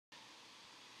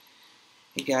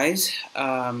Hey guys,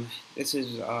 this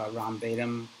is Ron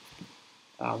Badum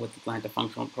with Atlanta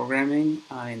Functional Programming,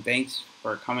 and thanks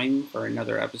for coming for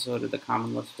another episode of the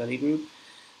Common Lisp Study Group.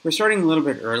 We're starting a little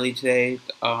bit early today,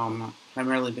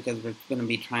 primarily because we're going to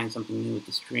be trying something new with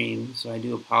the stream, so I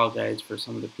do apologize for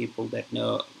some of the people that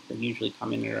usually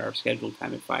come in at our scheduled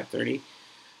time at 5:30.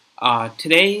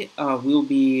 Today we'll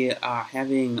be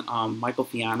having Michael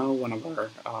Fiano, one of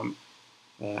our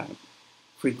uh,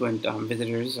 frequent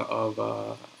visitors of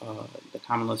the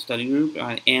Common Lisp Study Group,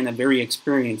 and a very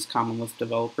experienced Common Lisp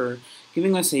developer,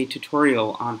 giving us a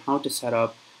tutorial on how to set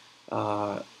up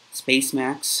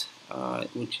Spacemacs,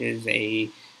 which is a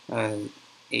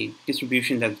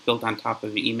distribution that's built on top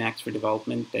of Emacs for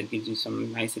development that gives you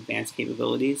some nice advanced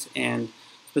capabilities. And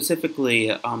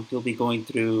specifically, he'll be going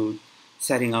through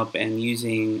setting up and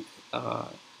using a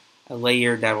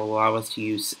layer that will allow us to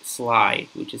use Sly,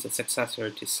 which is a successor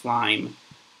to Slime,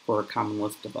 for Common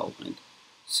Lisp development.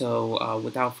 So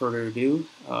without further ado,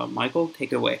 Michael,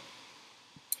 take it away.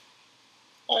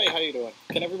 Hi, how you doing?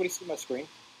 Can everybody see my screen?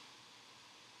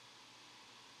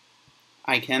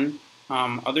 I can.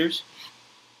 Others?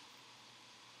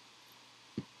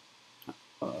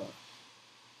 I'm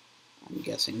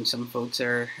guessing some folks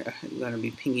are going to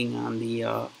be pinging on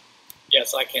the...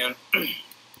 Yes, I can.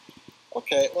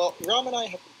 Okay, well, Ram and I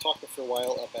have been talking for a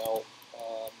while about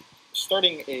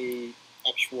starting a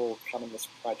actual Common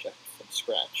Lisp project from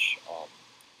scratch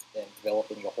and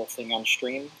developing the whole thing on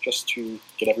stream just to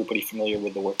get everybody familiar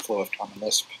with the workflow of Common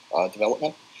Lisp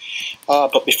development.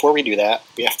 But before we do that,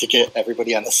 we have to get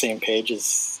everybody on the same page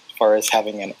as far as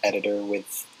having an editor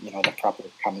with the proper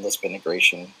Common Lisp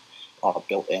integration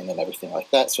built in and everything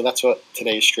like that. So that's what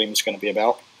today's stream is going to be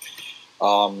about.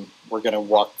 We're going to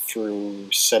walk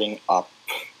through setting up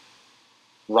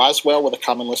Roswell with a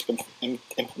Common Lisp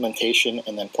implementation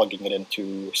and then plugging it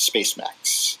into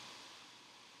Spacemacs.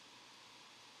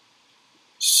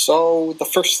 So the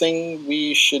first thing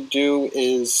we should do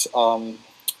is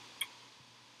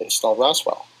install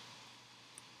Roswell.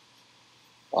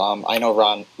 I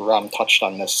know Ron touched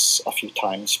on this a few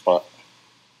times, but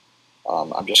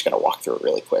I'm just going to walk through it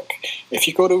really quick. If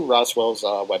you go to Roswell's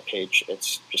webpage,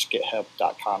 it's just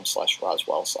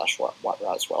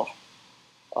github.com/roswell/whatroswell.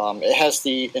 It has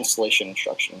the installation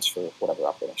instructions for whatever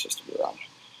operating system you're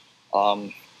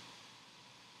on.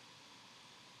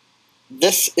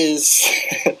 This is,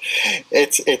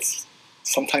 it's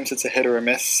sometimes it's a hit or a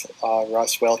miss.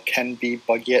 Roswell can be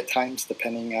buggy at times,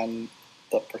 depending on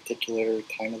the particular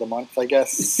time of the month, I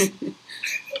guess.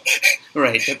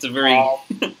 Right, that's a very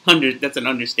that's an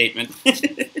understatement.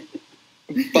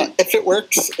 But if it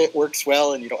works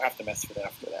well, and you don't have to mess with it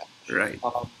after that. Right.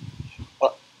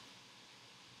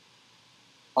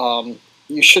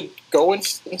 You should go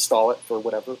and install it for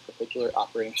whatever particular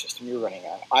operating system you're running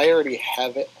on. I already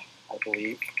have it, I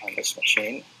believe, on this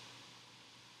machine.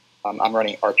 I'm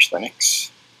running Arch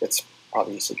Linux. It's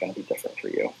obviously going to be different for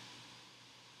you.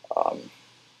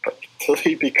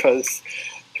 Particularly because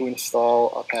to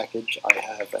install a package, I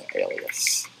have an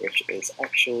alias, which is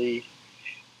actually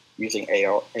using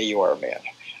AURman.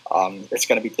 It's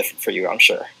going to be different for you, I'm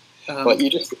sure. But you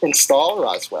just install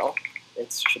Roswell.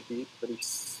 It should be pretty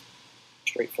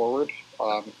straightforward.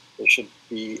 It should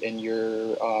be in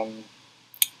your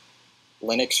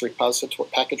Linux repository,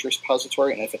 package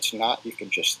repository, and if it's not, you can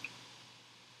just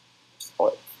install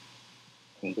it.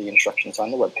 And the instructions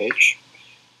on the webpage.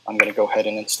 I'm going to go ahead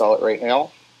and install it right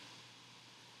now.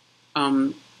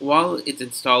 While it's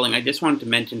installing, I just wanted to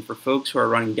mention for folks who are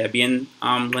running Debian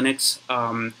Linux,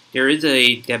 there is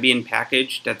a Debian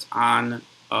package that's on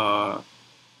the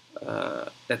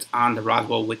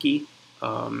Roswell wiki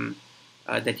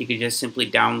that you can just simply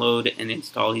download and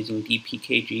install using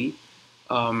dpkg.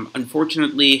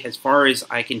 Unfortunately, as far as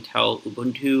I can tell,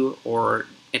 Ubuntu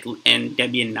and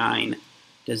Debian 9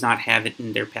 does not have it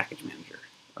in their package manager.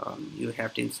 You would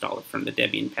have to install it from the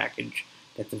Debian package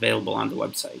that's available on the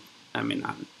website. I mean,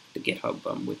 on the GitHub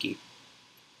wiki.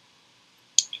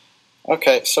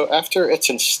 Okay, so after it's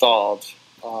installed,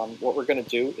 what we're going to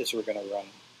do is we're going to run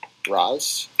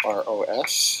ROS,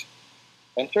 R-O-S,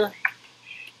 enter,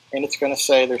 and it's going to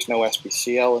say there's no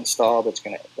SBCL installed. It's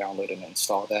going to download and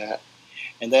install that,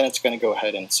 and then it's going to go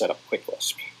ahead and set up Quick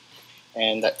Lisp,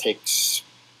 and that takes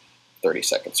 30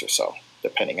 seconds or so,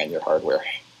 depending on your hardware.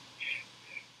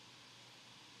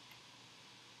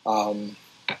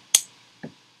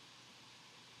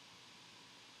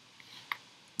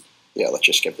 Yeah, let's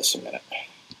just give this a minute.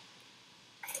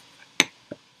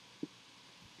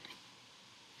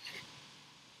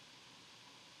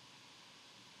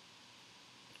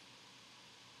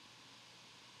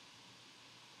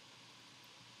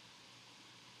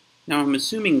 Now I'm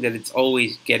assuming that it's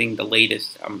always getting the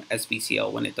latest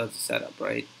SBCL when it does the setup,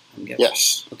 right? I'm guessing.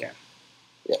 Yes. Okay.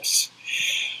 Yes.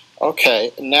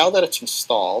 Okay, now that it's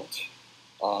installed,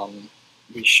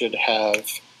 we should have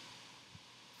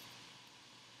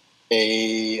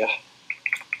a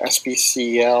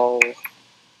SBCL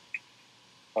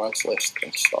rods list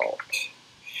installed.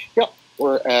 Yep,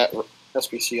 we're at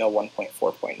SBCL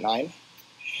 1.4.9.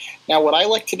 Now what I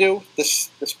like to do, this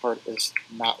part is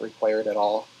not required at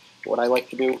all. What I like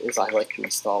to do is I like to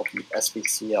install the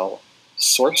SBCL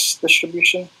source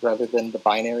distribution rather than the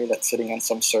binary that's sitting on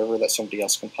some server that somebody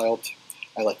else compiled.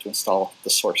 I like to install the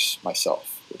source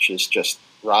myself, which is just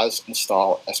ros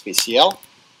install SBCL.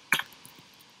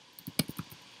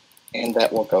 And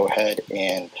that will go ahead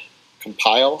and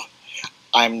compile.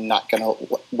 I'm not going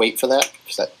to wait for that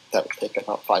because that would take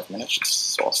about 5 minutes,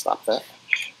 so I'll stop that.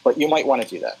 But you might want to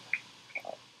do that.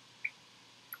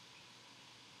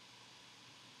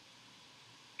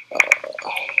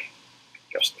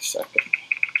 Just a second.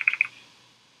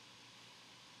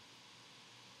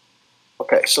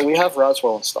 Okay, so we have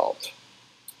Roswell installed.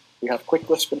 We have Quick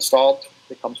Lisp installed.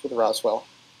 It comes with Roswell.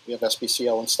 We have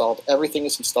SBCL installed. Everything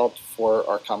is installed for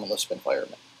our Common Lisp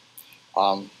environment,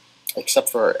 except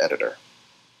for our editor.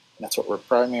 And that's what we're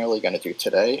primarily going to do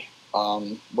today.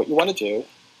 What you want to do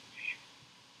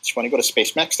is you want to go to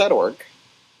spacemacs.org,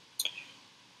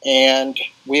 and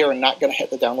we are not going to hit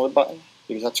the download button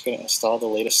because that's going to install the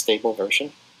latest stable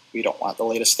version. We don't want the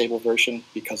latest stable version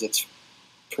because it's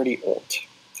pretty old.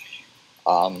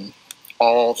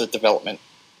 All the development,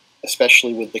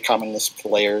 especially with the Common Lisp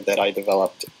layer that I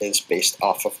developed, is based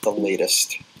off of the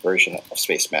latest version of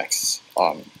Spacemacs,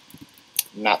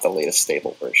 not the latest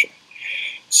stable version.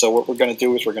 So what we're going to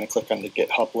do is we're going to click on the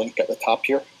GitHub link at the top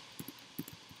here,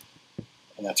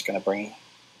 and that's going to bring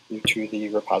you to the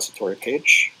repository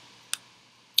page.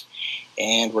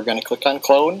 And we're going to click on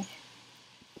clone,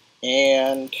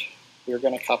 and we're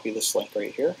going to copy this link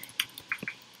right here.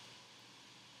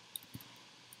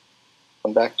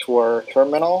 Come back to our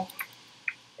terminal,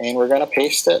 and we're going to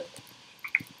paste it,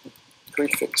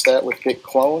 prefix that with git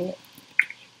clone,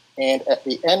 and at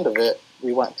the end of it,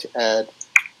 we want to add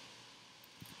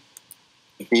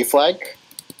B flag,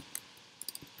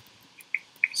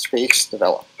 space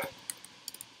develop.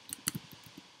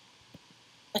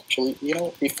 Actually,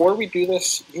 before we do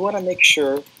this, you want to make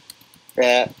sure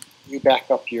that you back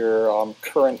up your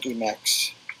current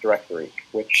Emacs directory,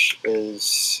 which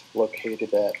is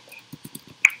located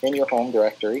in your home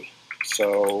directory.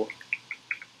 So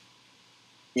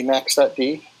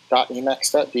emacs.d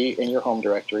in your home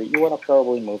directory. You want to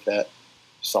probably move that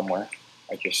somewhere.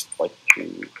 I just like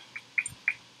to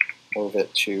move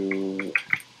it to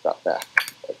 .back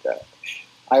like that.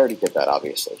 I already did that,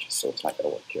 obviously, so it's not going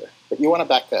to work here. But you want to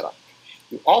back that up.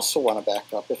 You also want to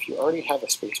back up, if you already have a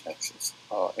Spacemacs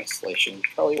installation, you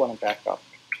probably want to back up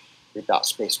your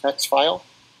 .spacemacs file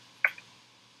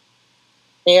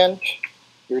and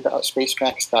your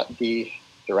 .spacemacs.d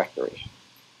directory.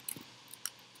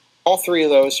 All three of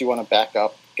those you want to back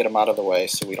up, get them out of the way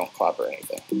so we don't clobber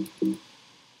anything.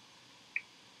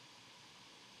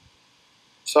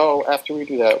 So after we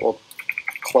do that, we'll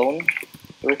clone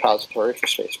the repository for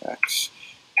Spacemacs,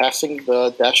 passing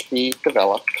the -b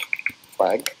develop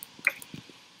flag,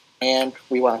 and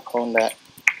we want to clone that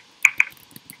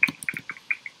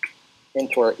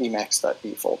into our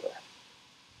emacs.d folder.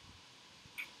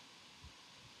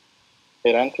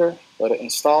 Hit enter, let it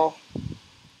install.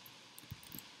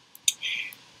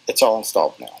 It's all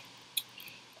installed now.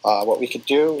 What we could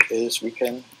do is we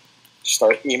can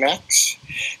start Emacs.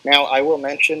 Now I will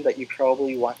mention that you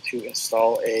probably want to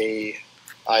install a,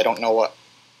 I don't know what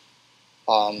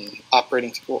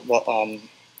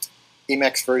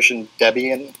Emacs version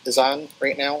Debian is on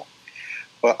right now,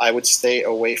 but I would stay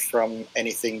away from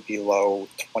anything below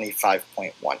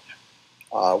 25.1.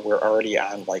 We're already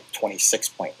on like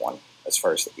 26.1 as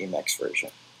far as the Emacs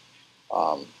version.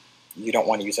 You don't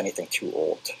want to use anything too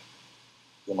old.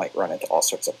 You might run into all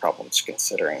sorts of problems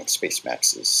considering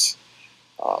Spacemacs is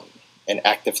in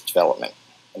active development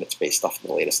and it's based off of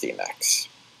the latest Emacs.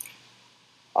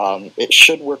 It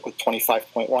should work with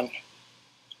 25.1,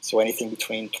 so anything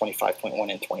between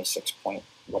 25.1 and 26.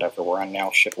 Whatever we're on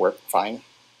now should work fine.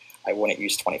 I wouldn't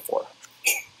use 24.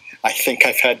 I think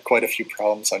I've had quite a few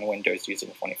problems on Windows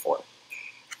using 24.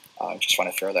 Just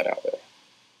want to throw that out there.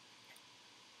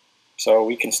 So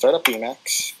we can start up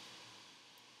Emacs.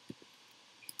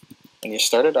 When you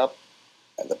start it up,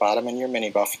 at the bottom in your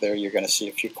mini buff there, you're going to see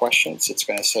a few questions. It's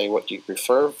going to say, what do you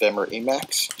prefer, Vim or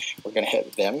Emacs? We're going to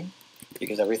hit Vim,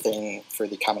 because everything for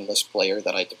the Common Lisp layer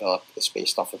that I developed is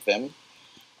based off of Vim.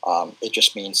 It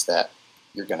just means that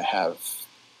you're going to have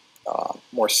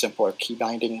more simpler key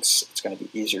bindings. It's going to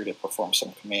be easier to perform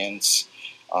some commands.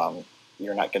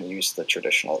 You're not going to use the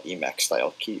traditional Emacs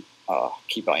style key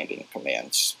binding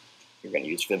commands. You're going to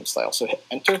use Vim style. So hit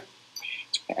enter.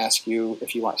 It's going to ask you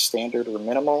if you want standard or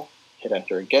minimal. Hit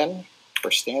enter again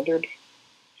for standard.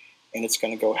 And it's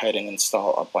going to go ahead and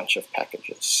install a bunch of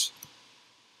packages.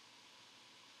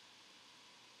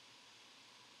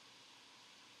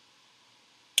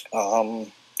 Let's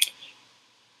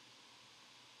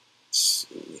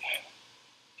see.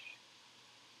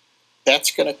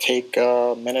 That's going to take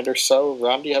a minute or so.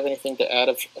 Ram, do you have anything to add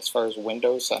as far as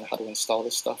Windows on how to install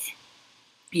this stuff?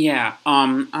 Yeah,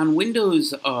 on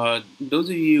Windows, those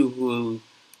of you who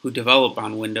develop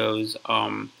on Windows,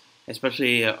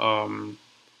 especially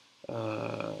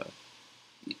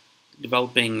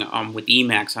developing with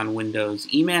Emacs on Windows,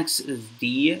 Emacs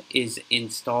D is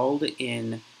installed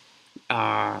in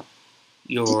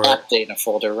your app data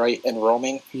folder, right? In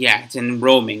roaming? Yeah, it's in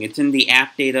roaming. It's in the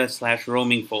app data /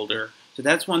 roaming folder. So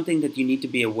that's one thing that you need to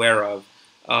be aware of.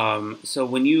 So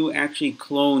when you actually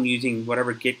clone using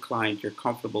whatever Git client you're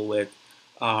comfortable with,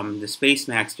 the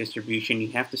Spacemacs distribution,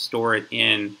 you have to store it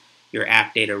in your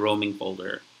app data roaming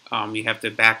folder. You have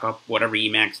to back up whatever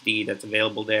Emacs D that's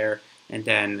available there and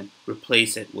then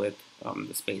replace it with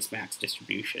the Spacemacs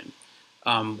distribution.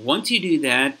 Once you do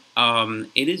that,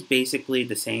 it is basically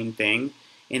the same thing.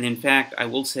 And in fact, I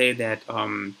will say that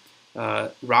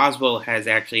Roswell has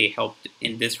actually helped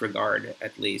in this regard,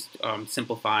 at least,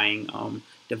 simplifying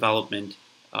development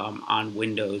on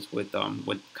Windows with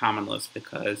Common Lisp,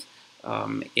 because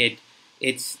it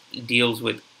deals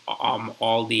with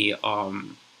all the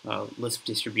Lisp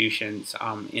distributions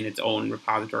in its own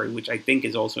repository, which I think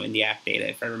is also in the app data,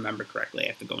 if I remember correctly. I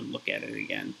have to go and look at it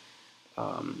again.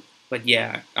 But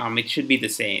yeah, it should be the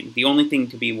same. The only thing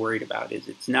to be worried about is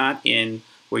it's not in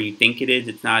where you think it is.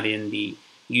 It's not in the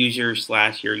user /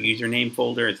 your username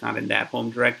folder. It's not in that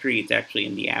home directory. It's actually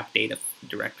in the app data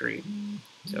directory.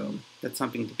 So that's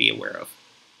something to be aware of.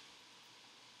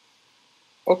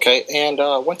 Okay, and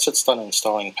once it's done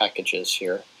installing packages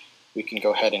here, we can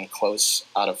go ahead and close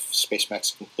out of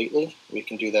Spacemacs completely. We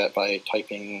can do that by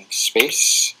typing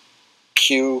space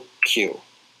QQ.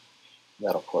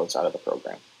 That'll close out of the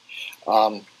program.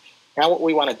 Now what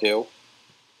we want to do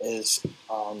is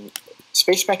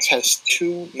Spacemacs has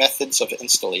two methods of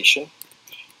installation,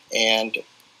 and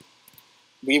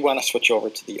we want to switch over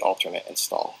to the alternate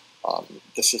install.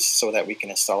 This is so that we can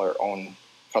install our own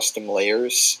custom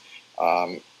layers,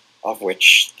 of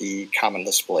which the Common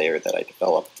Lisp layer that I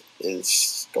developed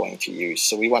is going to use.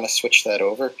 So we want to switch that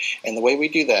over, and the way we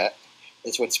do that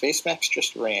is when Spacemacs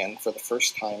just ran for the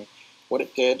first time, what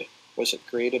it did was it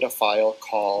created a file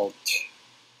called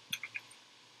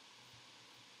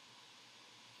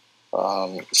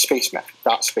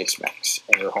Spacemacs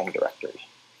in your home directory.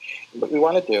 What we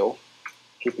want to do,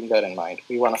 keeping that in mind,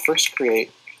 we want to first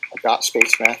create a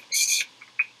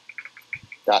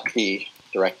 .spacemacs.d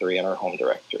directory in our home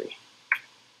directory.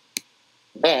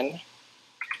 Then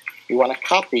we want to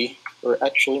copy or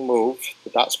actually move the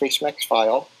 .spacemacs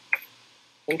file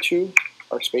into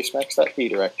our spacemacs.d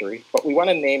directory, but we want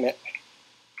to name it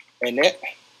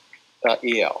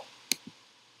init.el.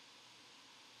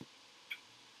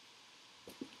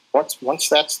 Once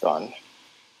that's done,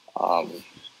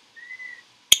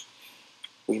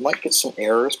 we might get some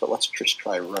errors, but let's just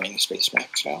try running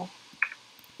Spacemacs now.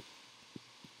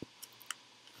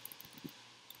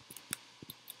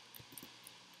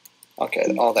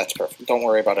 Okay, oh, that's perfect. Don't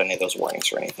worry about any of those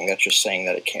warnings or anything. That's just saying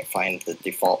that it can't find the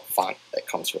default font that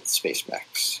comes with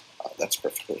Spacemacs. That's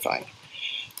perfectly fine.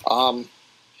 Now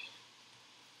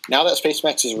that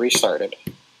Spacemacs is restarted,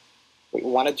 what we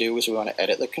want to do is we want to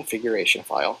edit the configuration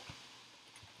file.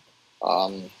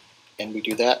 And we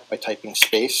do that by typing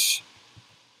space,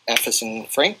 F as in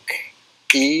Frank,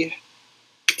 E,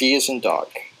 D as in dog,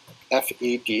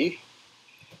 FED,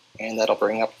 and that'll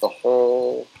bring up the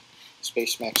whole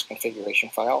Spacemacs configuration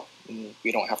file. And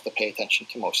we don't have to pay attention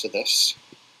to most of this.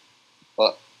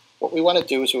 But what we want to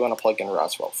do is we want to plug in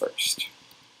Roswell first.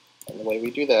 And the way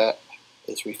we do that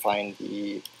is we find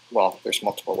well, there's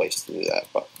multiple ways to do that,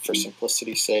 but for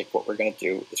simplicity's sake, what we're going to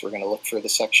do is we're going to look for the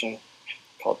section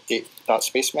called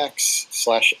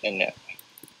 .spacemacs/init.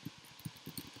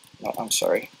 No, I'm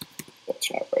sorry,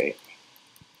 that's not right.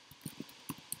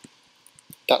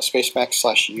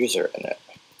 .spacemacs/user init.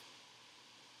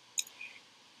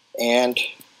 And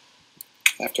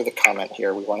after the comment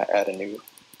here, we want to add a new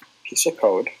piece of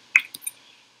code.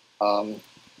 We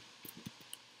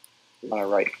want to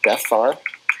write defr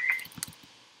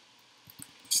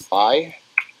sly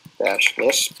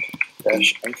 -lisp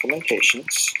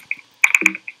 -implementations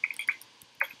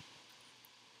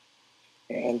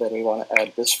And then we want to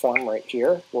add this form right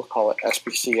here. We'll call it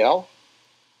SBCL.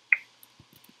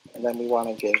 And then we want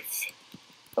to give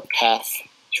a path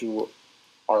to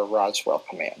our Roswell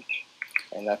command.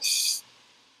 And that's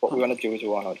what we want to do is we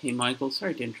want to... Hey, Michael,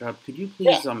 sorry to interrupt. Could you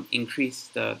please increase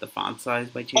the font size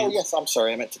by chance? Oh, yes, I'm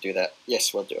sorry. I meant to do that.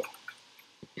 Yes, we'll do.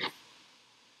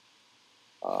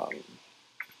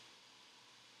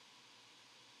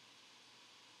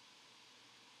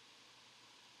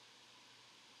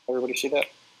 Everybody see that?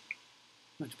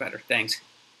 Much better, thanks.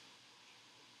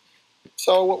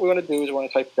 So what we want to do is we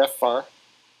want to type def var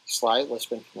Sly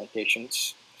Lisp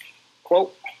implementations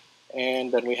quote,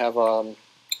 and then we have a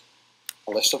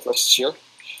list of lists here.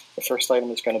 The first item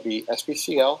is going to be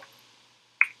SBCL.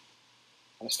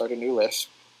 I'm going to start a new list,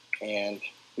 and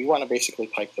we want to basically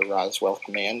type the Roswell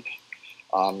command.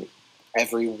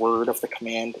 Every word of the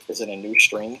command is in a new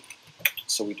string,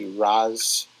 so we do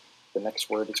ros. The next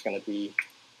word is going to be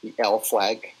the L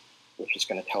flag, which is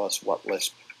going to tell us what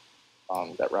Lisp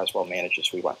that Roswell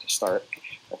manages we want to start.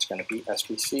 That's going to be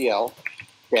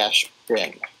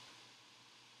SBCL-bin.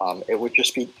 It would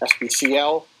just be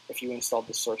SBCL if you installed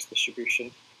the source distribution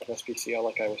of SBCL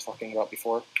like I was talking about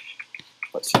before.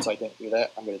 But since I didn't do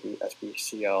that, I'm going to do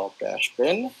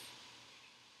SBCL-bin.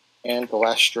 And the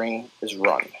last string is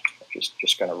run, which is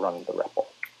just going to run the REPL.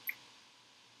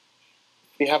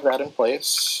 If we have that in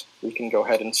place, we can go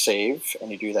ahead and save, and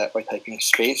you do that by typing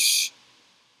space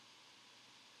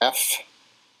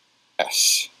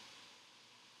FS.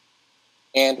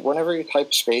 And whenever you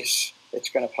type space, it's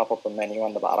going to pop up a menu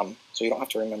on the bottom, so you don't have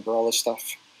to remember all this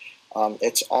stuff.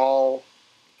 It's all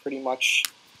pretty much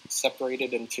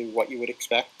separated into what you would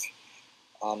expect.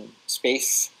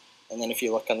 Space, and then if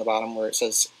you look on the bottom where it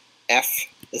says F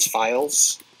is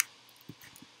files.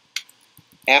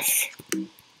 F,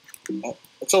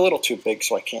 it's a little too big,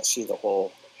 so I can't see the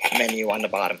whole menu on the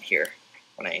bottom here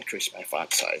when I increase my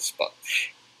font size. But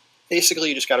basically,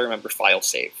 you just got to remember file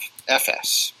save,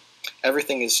 FS.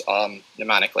 Everything is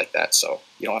mnemonic like that, so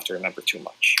you don't have to remember too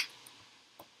much.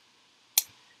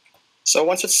 So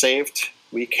once it's saved,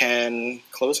 we can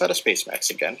close out of Spacemacs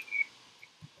again.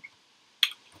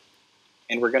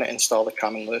 And we're going to install the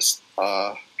Common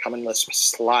Lisp-sly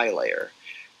layer.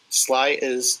 Sly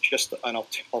is just an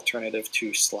alternative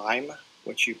to Slime,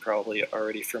 which you probably are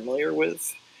already familiar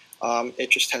with. It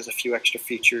just has a few extra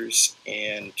features,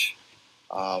 and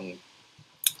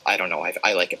I don't know,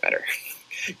 I like it better.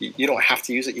 You don't have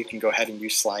to use it. You can go ahead and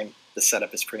use Slime. The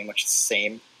setup is pretty much the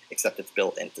same, except it's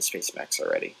built into Spacemacs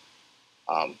already.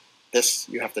 This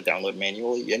you have to download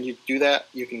manually, and you do that,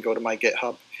 you can go to my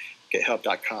GitHub,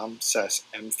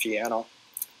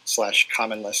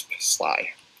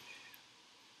 github.com/mfiano/common-lisp-sly.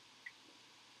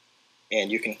 And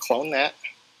you can clone that.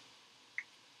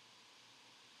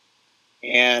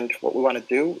 And what we want to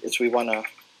do is we want to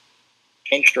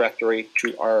change directory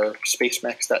to our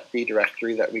spacemacs.d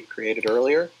directory that we created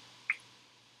earlier.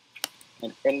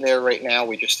 And in there right now,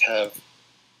 we just have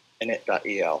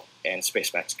init.el, and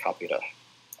Spacemacs copied a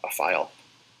file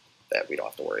that we don't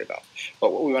have to worry about.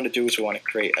 But what we want to do is we want to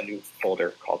create a new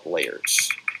folder called layers.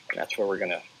 And that's where we're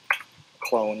going to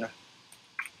clone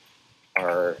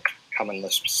our Common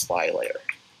Lisp-sly layer.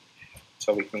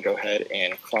 So we can go ahead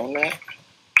and clone that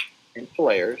into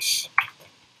layers.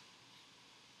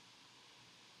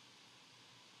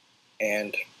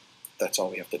 And that's all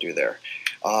we have to do there.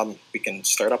 We can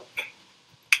start up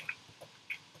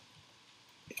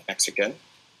X again.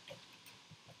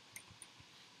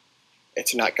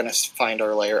 It's not going to find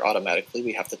our layer automatically.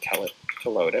 We have to tell it to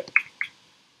load it.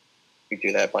 We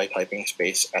do that by typing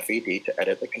space FED to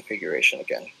edit the configuration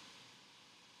again.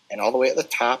 And all the way at the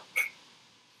top,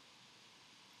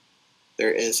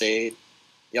 there is a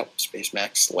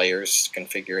Spacemacs layers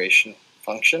configuration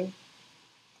function.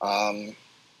 Now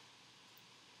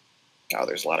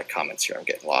there's a lot of comments here. I'm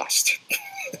getting lost.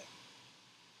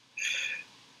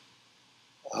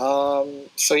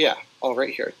 So yeah, all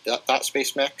right here,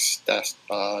 .spacemacs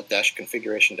dash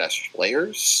configuration dash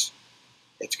layers.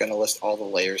 It's going to list all the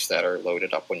layers that are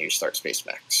loaded up when you start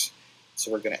Spacemacs.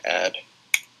 So we're going to add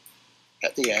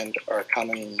at the end our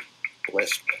Common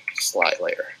Lisp-sly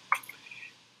layer.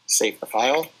 Save the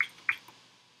file.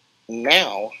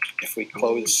 Now, if we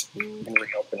close and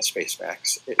reopen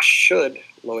Spacemacs, it should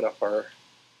load up our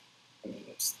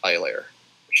Sly layer.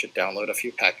 We should download a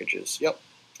few packages. Yep.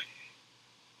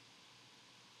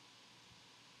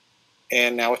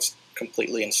 And now it's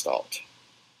completely installed.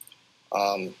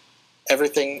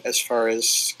 Everything as far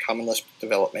as Common Lisp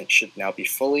development should now be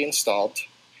fully installed,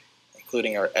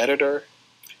 including our editor,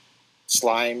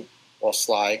 Sly,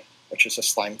 which is a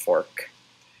Slime fork,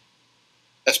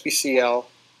 SBCL,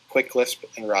 Quick Lisp,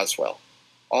 and Roswell.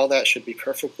 All that should be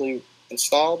perfectly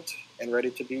installed and ready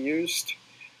to be used.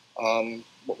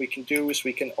 What we can do is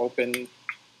we can open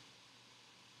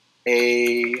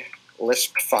a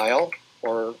Lisp file,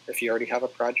 or if you already have a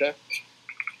project.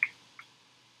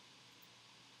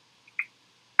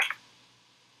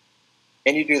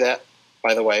 And you do that,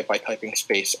 by the way, by typing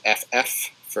space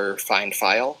FF for find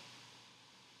file.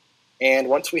 And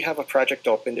once we have a project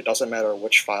opened, it doesn't matter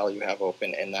which file you have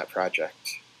open in that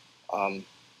project.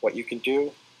 What you can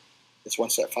do is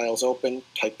once that file is open,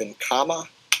 type in comma,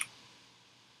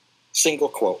 single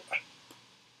quote.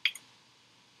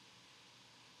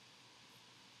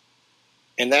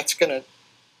 And that's going to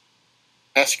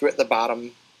ask you at the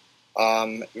bottom,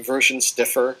 versions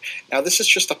differ. Now this is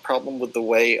just a problem with the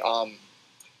way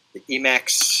the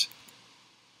Emacs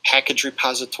package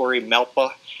repository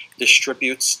Melpa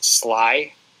distributes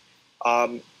Sly.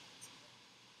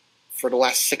 For the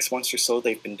last 6 months or so,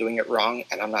 they've been doing it wrong,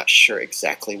 and I'm not sure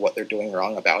exactly what they're doing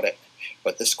wrong about it,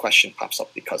 but this question pops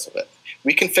up because of it.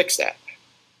 We can fix that.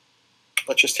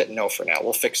 Let's just hit no for now.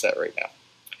 We'll fix that right now.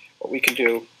 What we can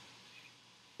do,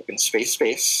 open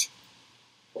space,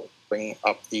 bring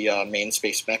up the main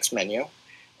Spacemacs menu,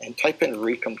 and type in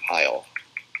recompile.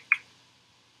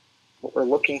 What we're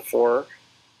looking for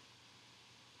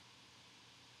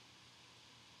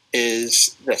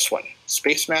is this one,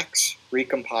 Spacemacs,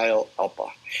 recompile, alpha.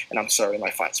 And I'm sorry, my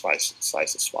font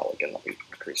size is small again. Let me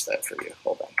increase that for you.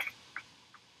 Hold on.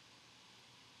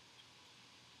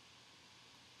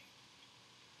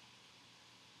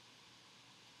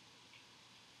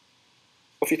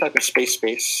 If you type in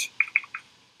space,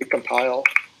 recompile,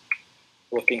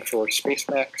 looking for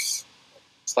Spacemacs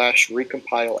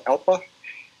 /recompile alpha,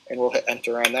 and we'll hit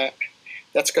enter on that.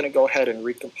 That's going to go ahead and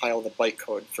recompile the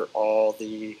bytecode for all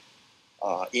the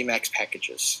Emacs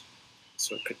packages.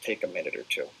 So it could take a minute or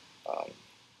two.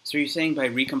 So you're saying by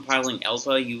recompiling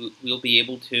alpha, we'll be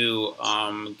able to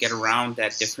get around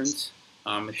that difference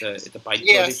at the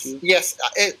bytecode issue? Yes.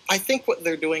 I think what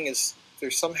they're doing is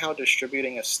they're somehow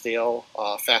distributing a stale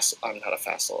ELC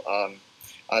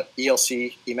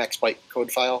Emacs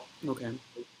bytecode file. Okay.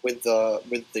 With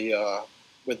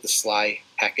the Sly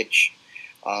package.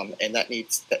 And that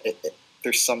needs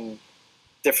there's some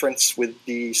difference with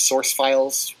the source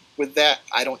files with that.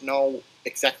 I don't know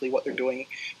exactly what they're doing,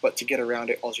 but to get around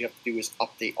it, all you have to do is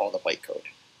update all the bytecode.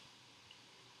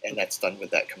 And that's done with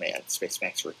that command,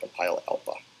 Spacemacs recompile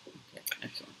alpha. Okay,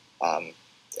 excellent.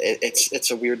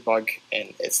 It's a weird bug,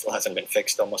 and it still hasn't been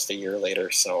fixed almost a year later,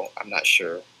 so I'm not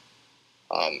sure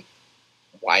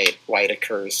why it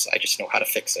occurs. I just know how to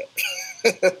fix it.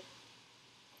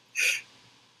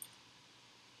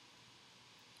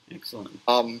 Excellent.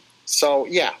 So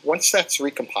yeah, once that's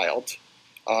recompiled,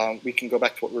 we can go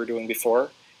back to what we were doing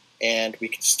before, and we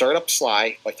can start up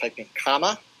Sly by typing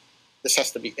comma. This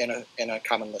has to be in a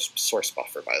Common Lisp source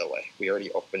buffer, by the way. We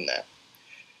already opened that.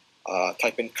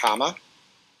 Type in comma,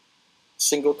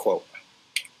 single quote,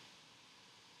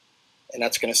 and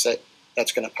that's going to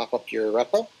pop up your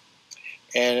REPL.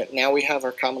 And now we have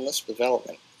our Common Lisp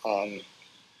development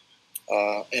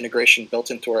integration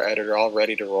built into our editor, all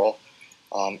ready to roll.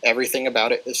 Everything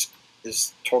about it is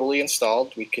totally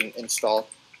installed. We can install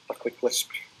a Quick Lisp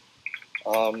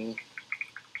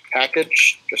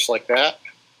package just like that.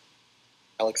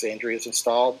 Alexandria is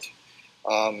installed.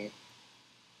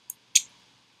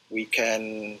 We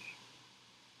can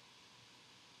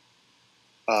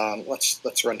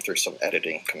let's run through some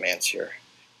editing commands here.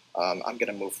 I'm going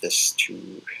to move this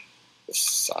to the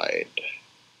side.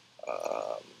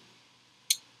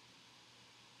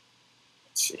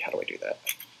 Let's see, how do I do that?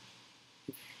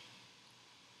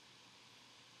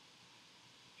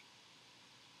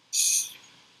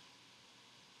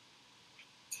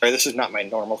 Sorry, this is not my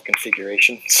normal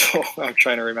configuration, so I'm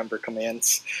trying to remember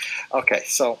commands. Okay,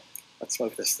 so let's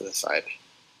move this to the side.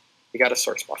 We got a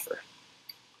source buffer.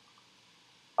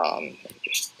 Let me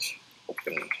just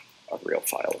open a real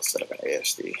file instead of an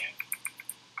ASD.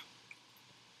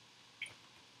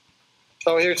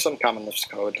 So here's some Common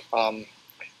Lisp code.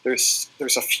 There's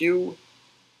a few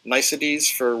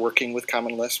niceties for working with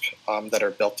Common Lisp that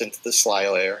are built into the Sly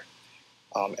layer.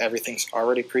 Everything's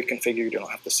already pre-configured. You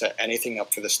don't have to set anything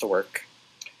up for this to work.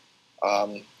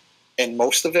 And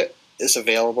most of it is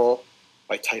available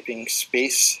by typing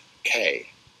space K.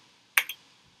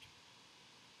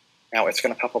 Now it's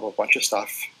going to pop up a bunch of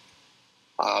stuff.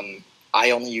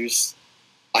 I only use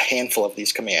a handful of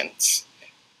these commands,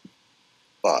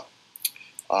 but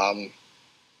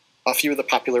a few of the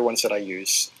popular ones that I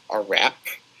use are wrap,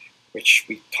 which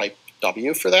we type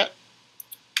W for that,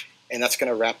 and that's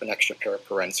going to wrap an extra pair of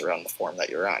parens around the form that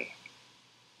you're on.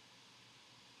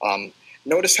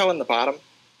 Notice how in the bottom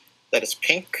that it's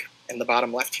pink in the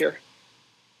bottom left here?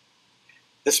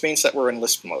 This means that we're in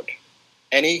Lisp mode.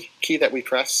 Any key that we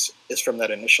press is from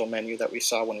that initial menu that we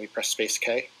saw when we press space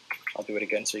K. I'll do it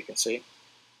again so you can see.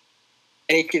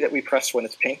 Any key that we press when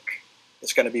it's pink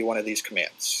is going to be one of these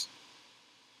commands.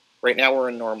 Right now we're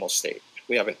in normal state.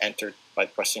 We haven't entered by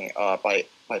pressing by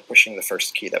pushing the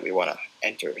first key that we want to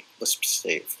enter Lisp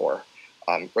state for.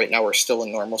 Right now we're still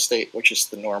in normal state, which is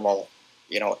the normal,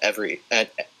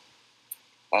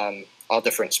 all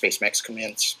different Spacemacs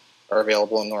commands are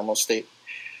available in normal state.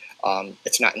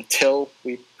 It's not until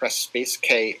we press space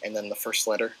K and then the first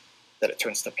letter that it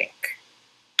turns to pink.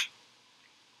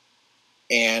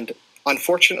 And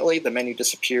unfortunately, the menu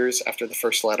disappears after the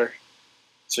first letter,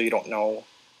 so you don't know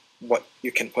what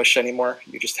you can push anymore.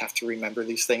 You just have to remember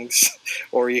these things.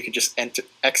 Or you could just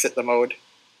exit the mode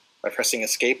by pressing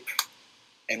escape,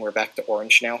 and we're back to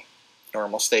orange now,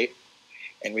 normal state.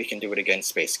 And we can do it again,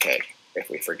 space K, if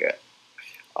we forget.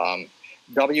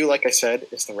 W, like I said,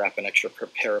 is to wrap an extra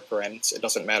pair of parens. It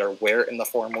doesn't matter where in the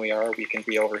form we are. We can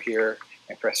be over here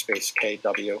and press space K,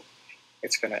 W.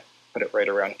 It's going to put it right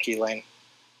around key lane.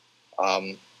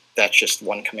 That's just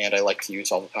one command I like to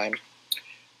use all the time.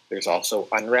 There's also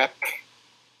unwrap,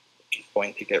 which is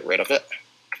going to get rid of it.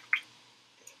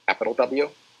 Capital W.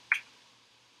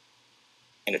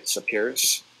 And it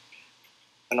disappears.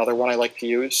 Another one I like to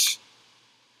use.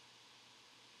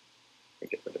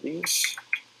 Get rid of these.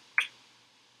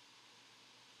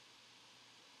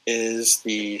 Is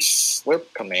the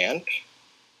slurp command,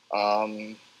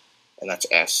 and that's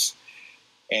S.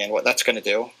 And what that's going to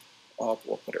do, we'll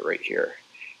put it right here.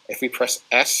 If we press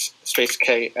S, space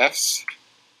K, S,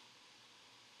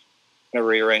 I'm going to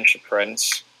rearrange the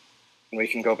parens, and we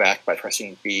can go back by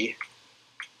pressing B.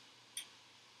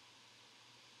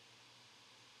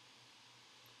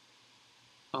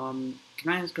 Can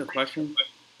I ask a question?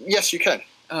 Yes, you can.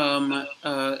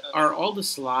 Are all the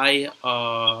Sly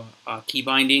key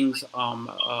bindings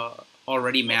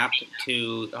already mapped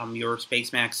to your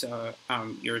Spacemacs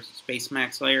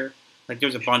layer? Like,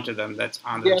 there's a bunch of them that's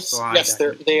on the Sly. Yes,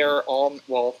 they are all.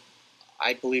 Well,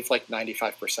 I believe like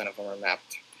 95% of them are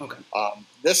mapped. Okay.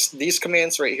 These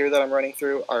commands right here that I'm running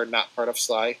through are not part of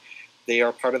Sly. They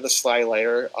are part of the Sly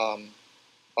layer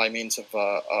by means of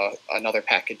another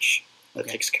package that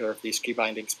takes care of these key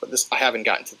bindings, but I haven't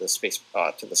gotten to the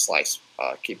Sly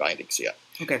key bindings yet.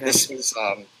 Okay. This is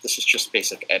just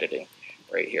basic editing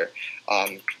right here,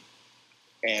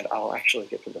 and I'll actually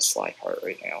get to the Sly part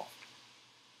right now.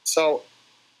 So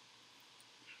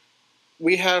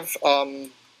we have a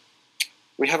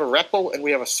REPL and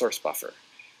we have a source buffer.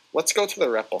 Let's go to the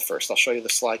REPL first. I'll show you the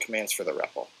Sly commands for the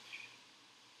REPL.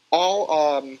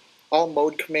 All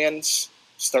mode commands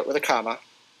start with a comma.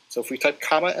 So if we type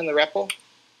comma in the REPL,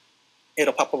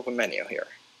 it'll pop up a menu here.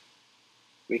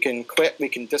 We can quit, we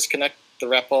can disconnect the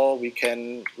REPL, we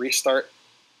can restart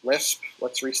Lisp.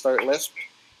 Let's restart Lisp.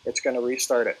 It's going to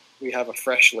restart it. We have a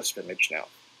fresh Lisp image now.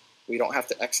 We don't have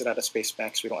to exit out of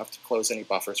Spacemacs. We don't have to close any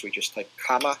buffers. We just type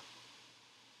comma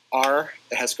R.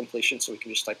 It has completion, so we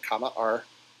can just type comma R,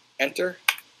 enter.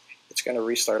 It's going to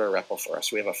restart our REPL for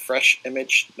us. We have a fresh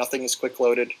image. Nothing is quick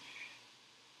loaded.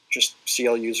 Just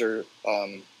CL user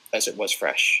as it was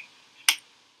fresh.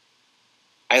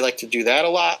 I like to do that a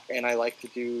lot, and I like to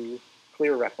do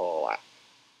clear REPL a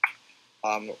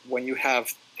lot. When you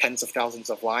have tens of thousands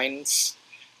of lines,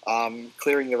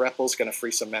 clearing the REPL is going to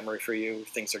free some memory for you.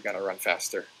 Things are going to run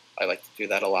faster. I like to do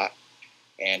that a lot,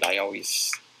 and I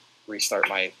always restart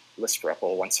my Lisp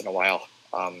REPL once in a while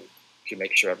to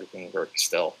make sure everything works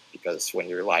still, because when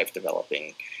you're live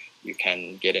developing, you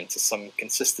can get into some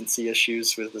consistency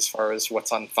issues with as far as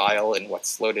what's on file and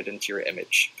what's loaded into your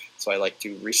image. So I like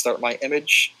to restart my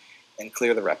image and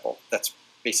clear the REPL. That's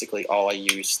basically all I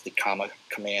use the comma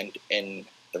command in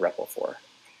the REPL for.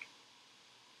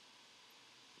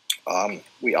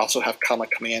 We also have comma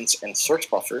commands and source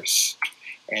buffers,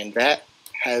 and that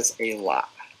has a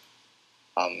lot.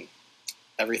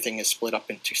 Everything is split up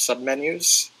into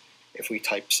submenus. If we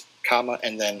type comma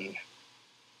and then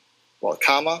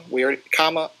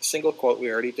comma, single quote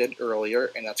we already did earlier,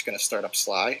 and that's going to start up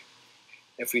Sly.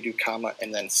 If we do comma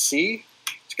and then C,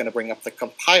 it's going to bring up the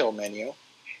compile menu,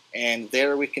 and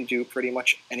there we can do pretty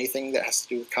much anything that has to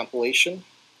do with compilation,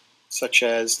 such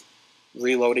as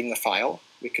reloading the file.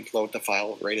 We could load the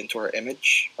file right into our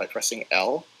image by pressing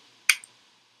L,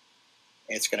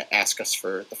 and it's going to ask us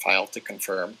for the file to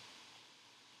confirm.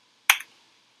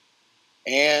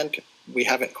 And we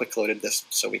haven't quick loaded this,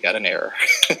 so we got an error.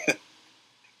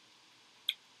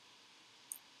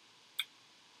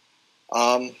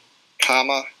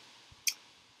 Comma,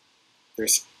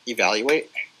 there's evaluate.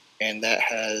 And that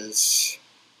has,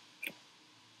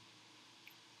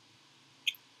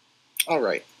 all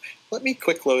right, let me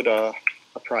quick load a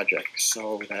project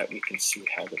so that we can see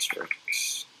how this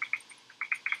works.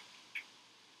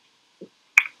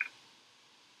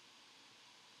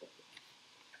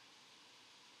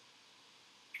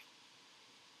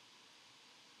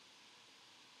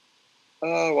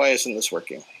 Why isn't this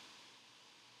working?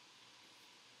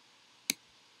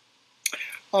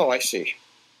 Oh, I see.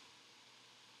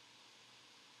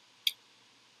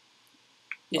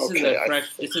 This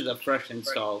is a fresh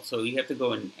install, so you have to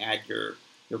go and add your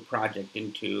project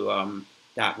into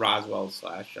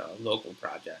 .roswell/local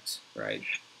projects, right?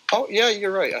 Oh yeah,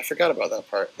 you're right. I forgot about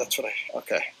that part. That's what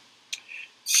okay.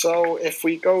 So if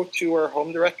we go to our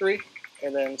home directory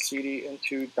and then cd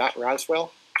into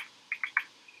 .roswell,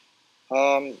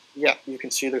 yeah, you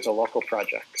can see there's a local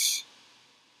projects.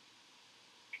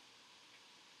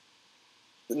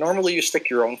 Normally you stick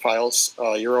your own files,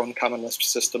 your own Common Lisp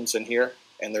systems in here,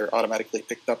 and they're automatically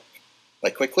picked up by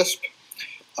Quick Lisp.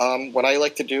 What I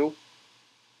like to do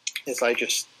is I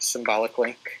just symbolic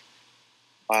link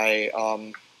my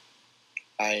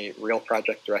real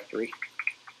project directory,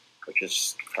 which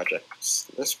is projects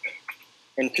Lisp,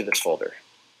 into this folder.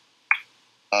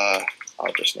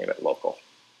 I'll just name it local.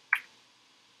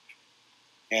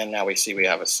 And now we see we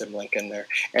have a symlink in there.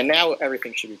 And now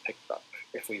everything should be picked up.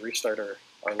 If we restart our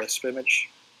Lisp image,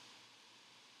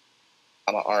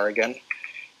 R again,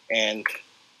 and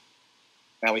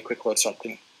now we quick load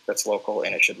something that's local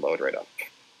and it should load right up.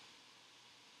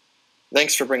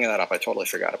 Thanks for bringing that up. I totally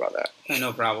forgot about that.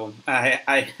 No problem.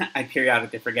 I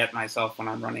periodically forget myself when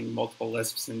I'm running multiple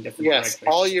Lisps in different directories.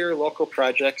 Yes, all your local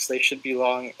projects, they should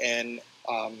belong in,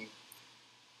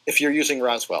 if you're using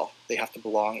Roswell, they have to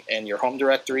belong in your home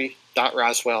directory,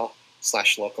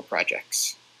 .roswell/local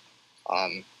projects.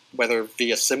 Whether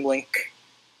via symlink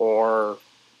or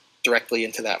directly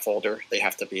into that folder, they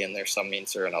have to be in there some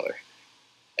means or another.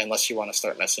 Unless you want to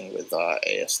start messing with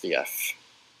ASDF,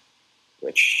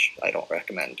 which I don't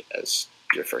recommend as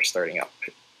you're first starting up.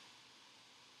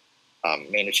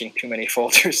 Managing too many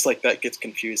folders like that gets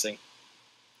confusing.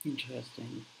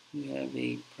 Interesting. You have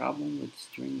a problem with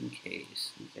string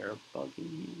case. Is there a bug in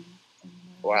here?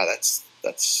 Wow,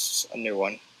 that's a new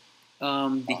one.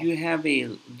 Did you have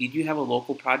a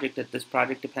local project that this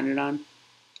project depended on?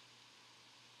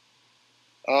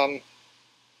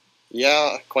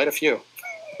 Yeah, quite a few.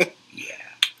 Yeah.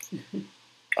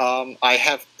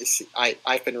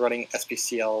 I've been running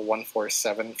SPCL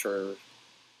 147 for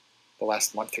the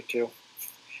last month or two,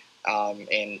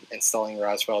 and installing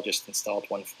Roswell just installed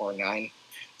 149,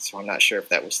 so I'm not sure if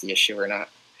that was the issue or not.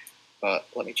 But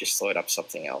let me just load up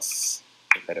something else.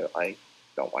 I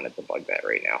don't want to debug that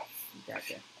right now.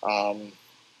 Gotcha.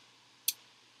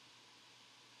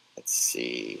 Let's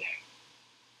see.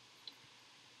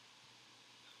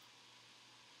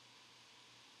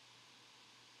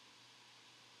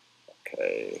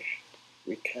 Okay,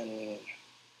 we can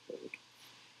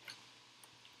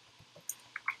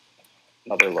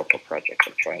another local project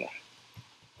I'm trying to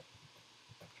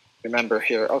remember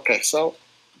here. Okay, so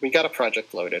we got a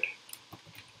project loaded.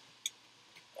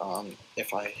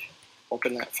 If I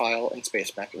open that file in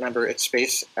Spacemacs, remember it's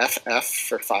space FF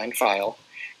for find file,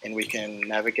 and we can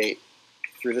navigate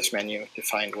through this menu to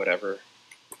find whatever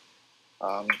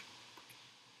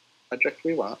project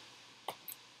we want.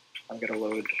 I'm going to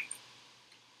load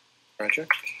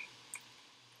project.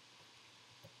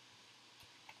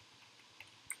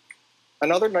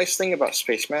 Another nice thing about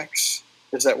Spacemacs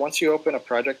is that once you open a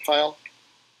project file,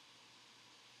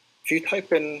 if you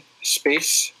type in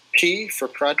space P for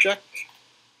project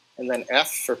and then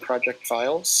F for project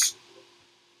files,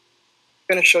 it's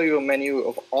going to show you a menu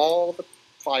of all the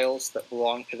files that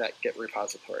belong to that Git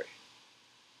repository.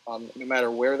 No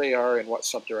matter where they are and what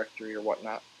subdirectory or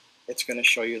whatnot, it's going to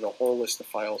show you the whole list of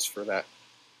files for that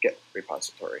Git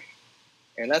repository.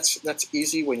 And that's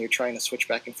easy when you're trying to switch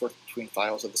back and forth between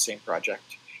files of the same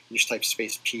project. You just type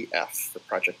space PF for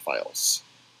project files.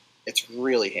 It's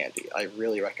really handy. I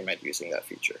really recommend using that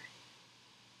feature.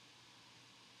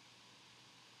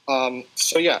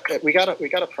 So yeah, we got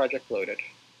a project loaded,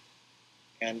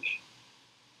 and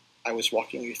I was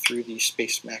walking you through the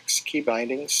Spacemacs key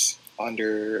bindings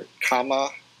under comma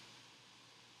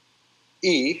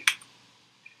E.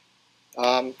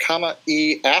 Comma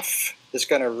EF is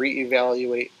going to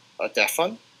reevaluate a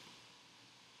defun.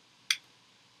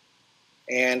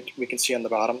 And we can see on the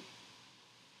bottom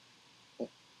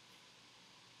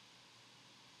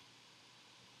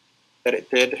that it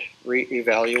did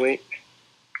reevaluate.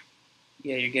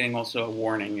 Yeah, you're getting also a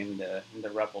warning in the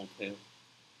REPL too.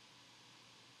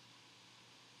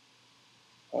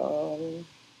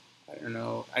 I don't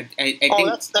know. I Oh,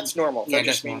 think that's normal. yeah, That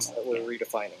just that's means normal. that we're Yeah.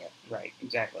 redefining it. Right,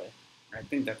 exactly. I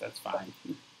think that's fine.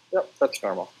 Yep, that's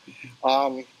normal.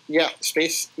 Yeah,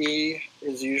 space E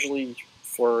is usually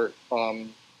for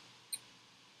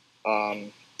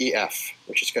EF,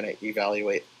 which is going to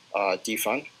evaluate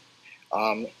defun.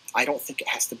 I don't think it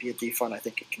has to be a defun. I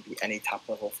think it can be any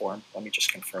top-level form. Let me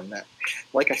just confirm that.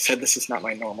 Like I said, this is not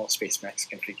my normal Spacemacs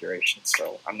configuration,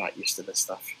 so I'm not used to this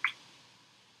stuff.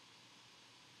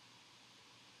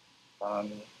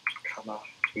 Comma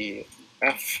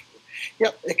EF.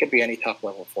 Yep, it could be any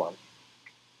top-level form.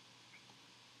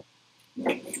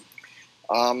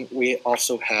 We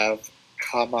also have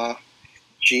comma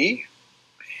G,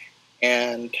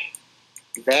 and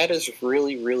that is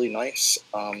really, really nice.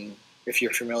 If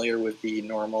you're familiar with the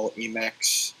normal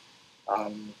Emacs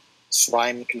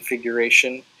slime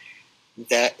configuration,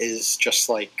 that is just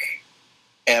like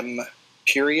M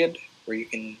period, where you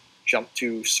can jump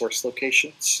to source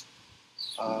locations.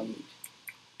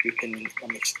 You can,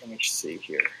 let me see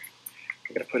here.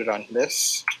 I'm going to put it on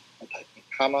this and type in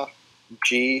comma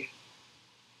G.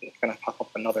 It's going to pop up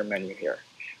another menu here.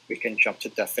 We can jump to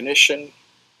definition.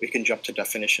 We can jump to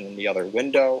definition in the other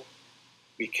window.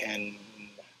 We can,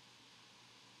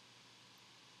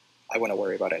 I wouldn't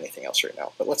worry about anything else right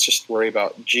now, but let's just worry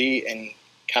about G and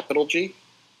capital G.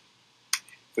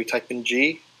 If we type in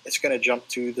G, it's going to jump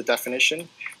to the definition.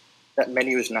 That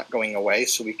menu is not going away,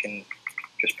 so we can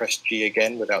just press G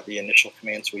again without the initial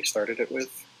commands we started it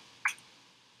with.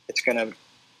 It's going to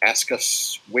ask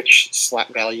us which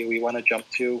slat value we want to jump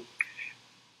to.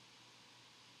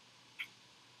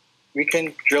 We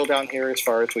can drill down here as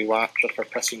far as we want just by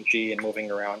pressing G and moving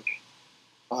around.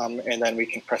 And then we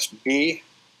can press B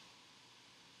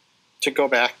to go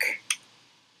back.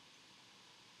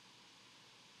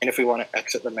 And if we want to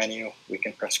exit the menu, we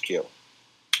can press Q.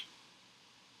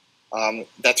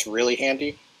 That's really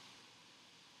handy.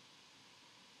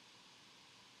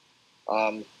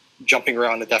 Jumping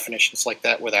around the definitions like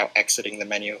that without exiting the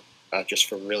menu, just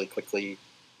for really quickly,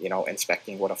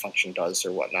 inspecting what a function does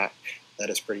or whatnot. That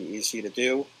is pretty easy to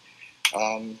do.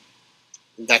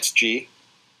 That's G.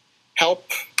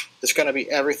 Help is going to be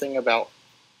everything about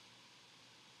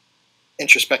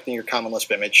introspecting your Common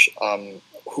Lisp image.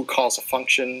 Who calls a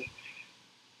function?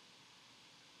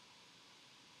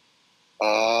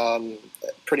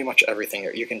 Pretty much everything.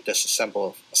 You can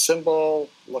disassemble a symbol,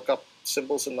 look up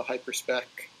symbols in the hyperspec,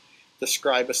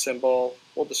 describe a symbol.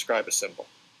 We'll describe a symbol.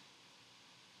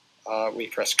 We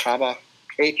press comma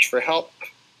H for help,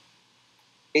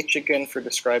 H again for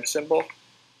describe symbol,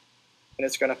 and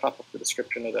it's going to pop up the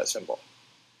description of that symbol.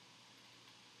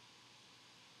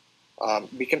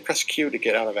 We can press Q to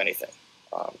get out of anything.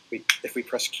 If we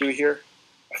press Q here,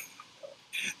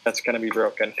 that's going to be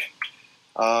broken.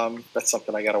 That's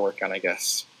something I got to work on, I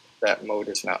guess. That mode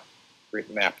is not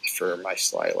mapped for my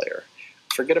Sly layer.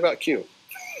 Forget about Q.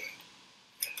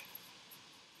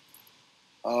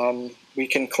 We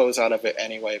can close out of it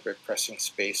anyway by pressing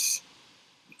space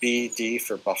BD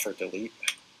for buffer delete.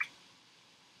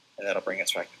 And that'll bring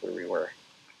us back to where we were.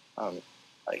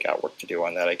 I got work to do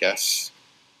on that, I guess.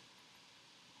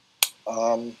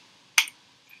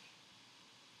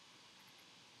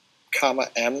 Comma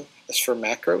M is for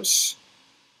macros.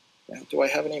 Do I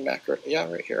have any macro?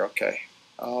 Yeah, right here, okay.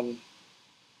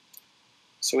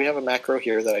 So we have a macro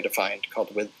here that I defined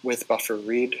called with buffer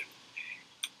read.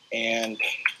 And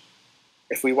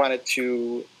if we wanted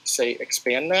to, say,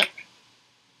 expand that,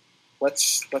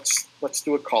 let's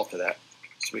do a call to that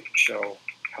so we can show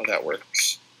how that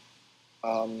works.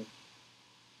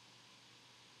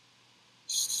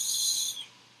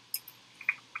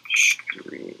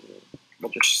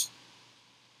 We'll just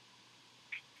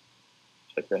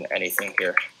type in anything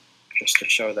here just to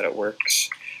show that it works.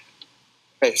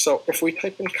 Okay, so if we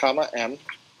type in comma M,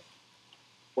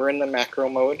 we're in the macro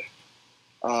mode.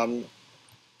 And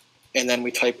then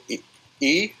we type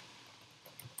E.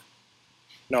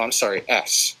 No, I'm sorry,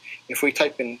 S. If we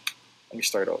type in, let me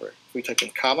start over. If we type in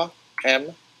comma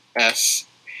M, S,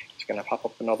 it's going to pop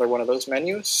up another one of those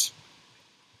menus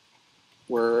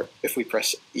where if we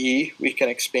press E, we can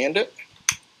expand it.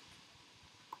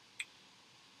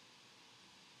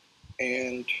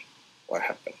 And what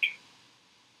happened?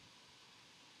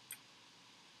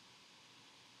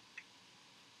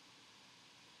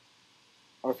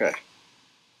 Okay.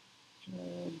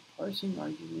 Parsing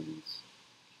arguments.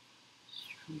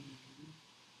 Stream.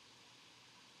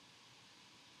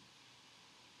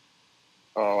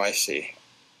 Oh, I see.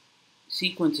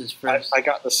 Sequences first. I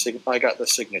got the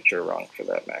signature wrong for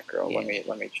that macro. Yeah.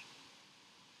 Let me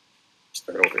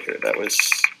start over here. That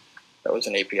was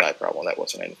an API problem. That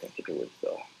wasn't anything to do with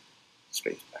the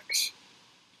Spacemacs.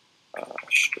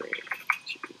 Stream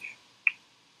T.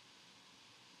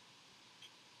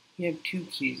 You have two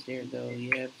keys there, though.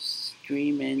 You have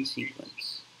stream and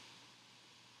sequence.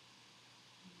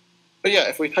 But yeah,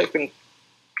 if we type in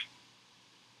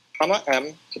comma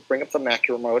M to bring up the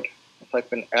macro mode, and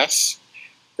type in S,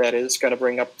 that is going to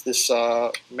bring up this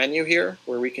menu here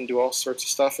where we can do all sorts of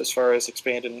stuff as far as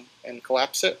expand and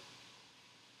collapse it.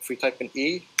 If we type in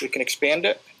E, we can expand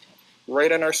it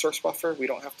right in our source buffer. We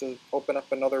don't have to open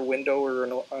up another window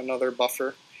or another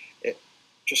buffer. It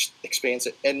just expands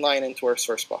it inline into our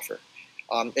source buffer.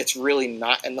 It's really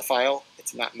not in the file.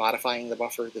 It's not modifying the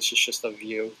buffer. This is just a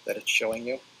view that it's showing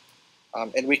you.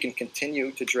 And we can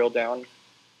continue to drill down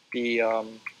the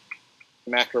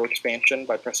macro expansion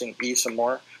by pressing E some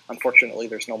more. Unfortunately,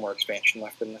 there's no more expansion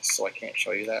left in this, so I can't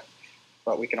show you that.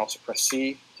 But we can also press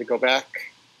C to go back,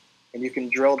 and you can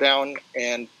drill down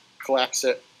and collapse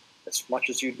it as much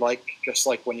as you'd like, just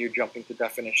like when you're jumping to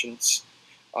definitions.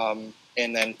 And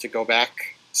then to go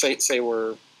back, say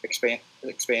we're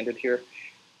expanded here.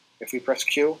 If we press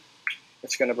Q,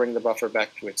 it's going to bring the buffer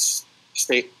back to its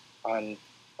state on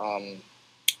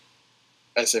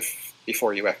as if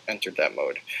before you entered that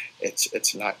mode. It's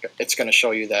going to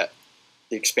show you that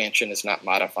the expansion is not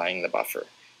modifying the buffer.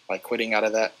 By quitting out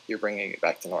of that, you're bringing it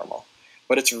back to normal.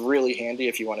 But it's really handy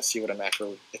if you want to see what a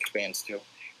macro expands to.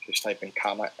 Just type in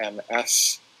comma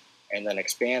MS and then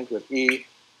expand with E.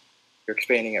 You're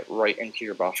expanding it right into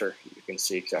your buffer. You can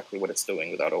see exactly what it's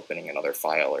doing without opening another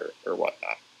file or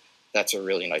whatnot. That's a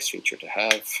really nice feature to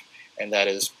have, and that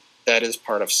is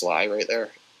part of Sly right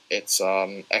there. It's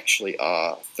actually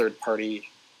a third-party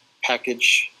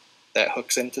package that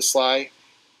hooks into Sly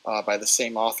by the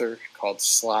same author called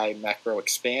Sly Macro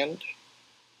Expand.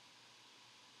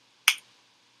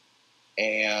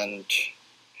 And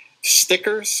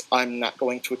stickers, I'm not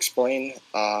going to explain.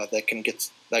 That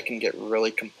can get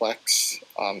really complex.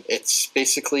 It's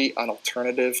basically an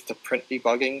alternative to print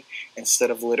debugging.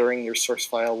 Instead of littering your source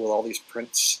file with all these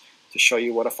prints to show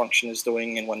you what a function is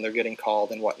doing and when they're getting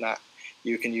called and whatnot,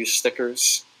 you can use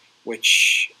stickers,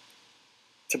 which,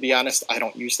 to be honest, I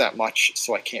don't use that much,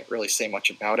 so I can't really say much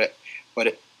about it.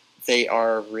 But they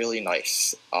are really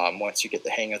nice once you get the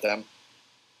hang of them.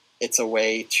 It's a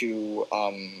way to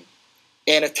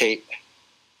annotate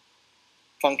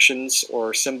functions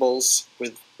or symbols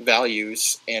with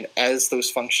values, and as those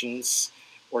functions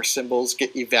or symbols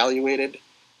get evaluated,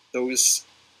 those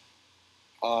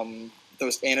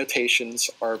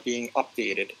annotations are being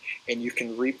updated, and you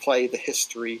can replay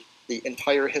the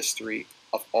entire history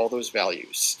of all those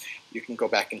values. You can go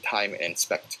back in time and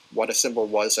inspect what a symbol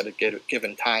was at a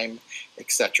given time,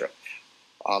 etc.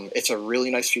 It's a really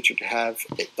nice feature to have.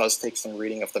 It does take some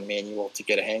reading of the manual to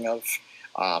get a hang of.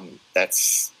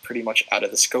 That's pretty much out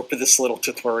of the scope of this little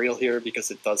tutorial here because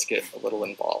it does get a little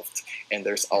involved, and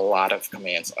there's a lot of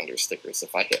commands under stickers.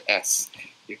 If I hit S,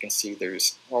 you can see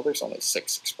there's only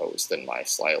 6 exposed in my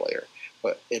Sly layer,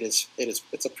 but it's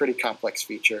a pretty complex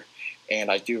feature,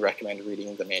 and I do recommend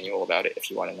reading the manual about it if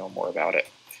you want to know more about it.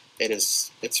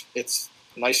 It's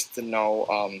nice to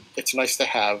know. It's nice to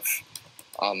have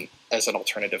as an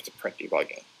alternative to print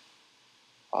debugging.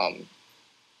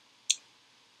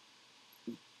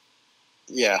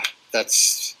 Yeah,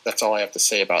 that's all I have to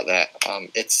say about that.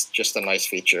 It's just a nice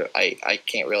feature. I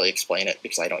can't really explain it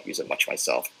because I don't use it much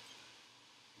myself.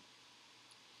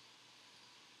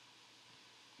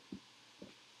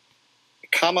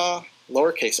 Comma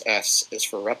lowercase s is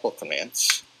for REPL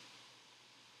commands.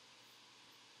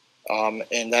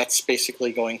 And that's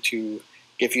basically going to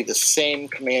give you the same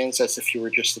commands as if you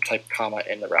were just to type comma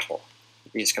in the REPL,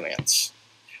 these commands.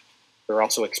 They're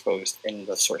also exposed in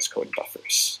the source code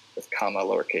buffers with comma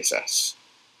lowercase s.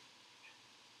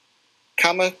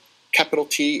 Comma capital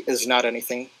T is not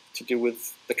anything to do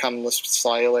with the Common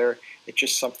Lisp-sly layer. It's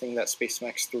just something that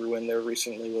Spacemacs threw in there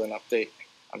recently with an update.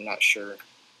 I'm not sure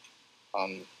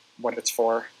what it's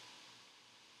for.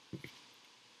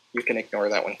 You can ignore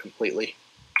that one completely.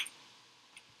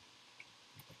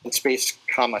 And space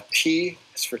comma T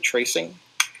is for tracing.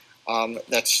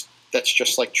 That's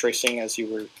just like tracing as you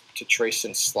were to trace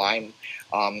in Slime.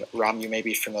 Ram, you may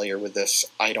be familiar with this.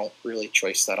 I don't really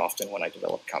trace that often when I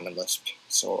develop Common Lisp,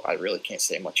 so I really can't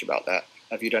say much about that.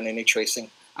 Have you done any tracing?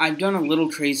 I've done a little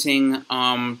tracing.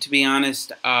 To be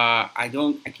honest, I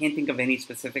can't think of any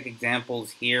specific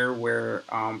examples here where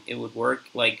it would work.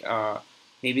 Like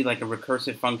maybe like a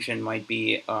recursive function might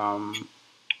be.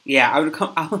 Yeah, I would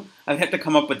have to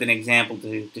come up with an example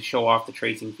to show off the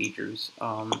tracing features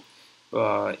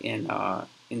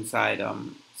inside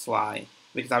Sly,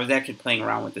 because I was actually playing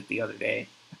around with it the other day.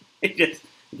 It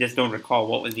just don't recall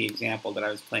what was the example that I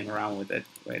was playing around with it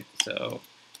with. So,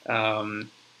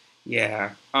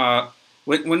 yeah.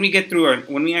 When we get through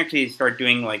when we actually start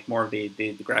doing like more of the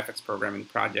graphics programming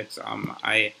projects,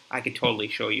 I could totally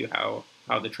show you how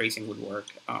the tracing would work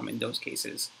in those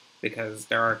cases, because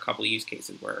there are a couple of use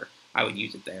cases where I would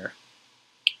use it there.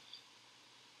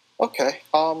 Okay.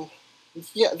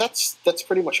 Yeah, that's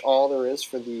pretty much all there is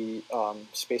for the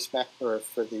Spacemac or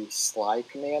for the Sly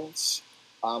commands.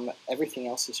 Everything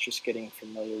else is just getting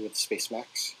familiar with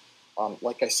Spacemacs.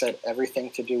 Like I said,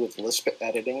 everything to do with Lisp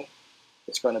editing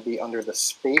is going to be under the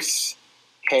space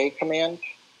K command.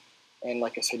 And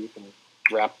like I said, you can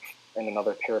wrap in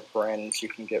another pair of parens. You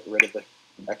can get rid of the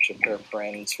extra pair of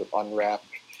parens with unwrap.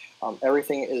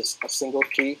 Everything is a single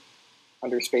key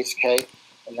under space K,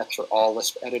 and that's for all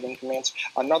Lisp editing commands.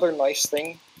 Another nice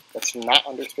thing that's not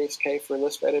under space K for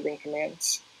Lisp editing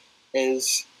commands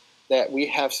is that we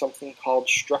have something called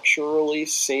structurally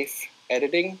safe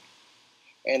editing,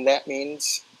 and that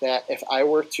means that if I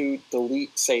were to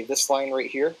delete, say, this line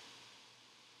right here,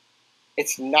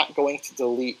 it's not going to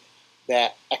delete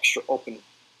that extra open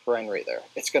paren right there.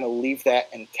 It's going to leave that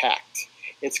intact.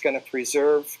 It's going to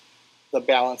preserve the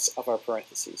balance of our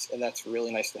parentheses, and that's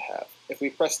really nice to have. If we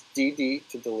press DD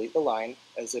to delete the line,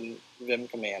 as in Vim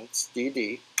commands,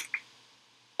 DD,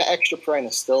 the extra paren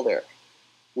is still there.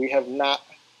 We have not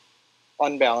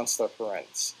unbalanced our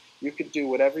parens. You could do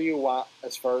whatever you want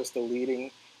as far as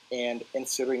deleting and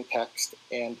inserting text,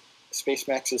 and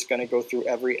Spacemacs is going to go through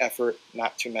every effort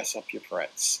not to mess up your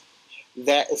parens.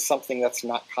 That is something that's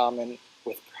not common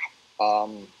with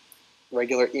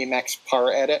regular Emacs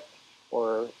par edit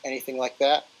or anything like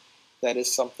that. That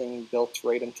is something built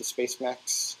right into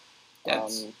Spacemacs.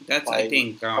 That's I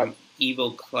think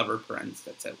evil clever parens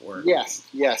that's at work.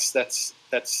 Yes,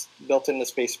 that's built into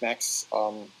Spacemacs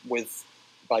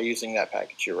by using that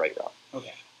package. You're right, Rob.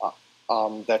 Okay.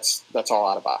 That's all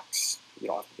out of box. You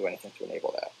don't have to do anything to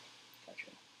enable that.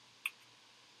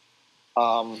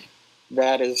 Gotcha.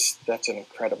 That's an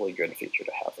incredibly good feature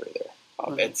to have right there.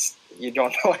 You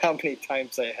don't know how many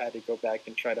times I had to go back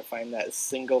and try to find that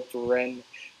single paren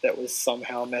that was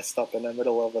somehow messed up in the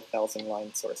middle of a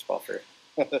 1,000-line source buffer.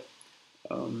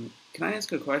 Can I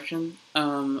ask a question?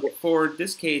 For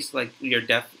this case, like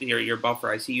your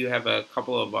buffer, I see you have a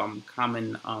couple of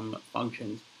common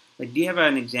functions. Like, do you have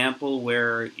an example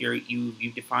where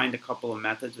you defined a couple of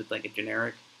methods with like a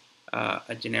generic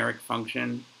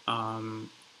function?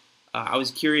 I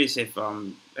was curious if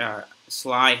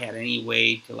Sly had any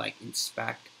way to like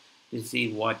inspect to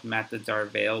see what methods are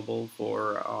available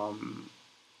for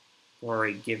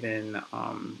a given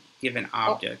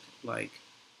object. Like,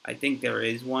 I think there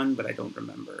is one, but I don't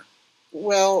remember.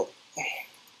 Well,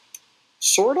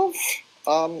 sort of.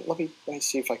 Let me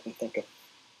see if I can think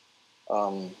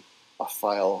of a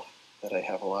file that I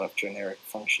have a lot of generic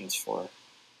functions for.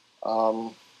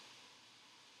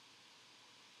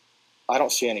 I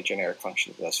don't see any generic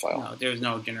functions in this file. No, there's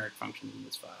no generic functions in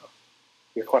this file.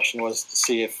 Your question was to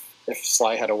see if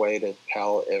Sly had a way to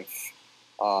tell if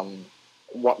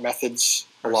what methods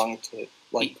belong to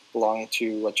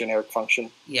a generic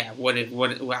function. Yeah, what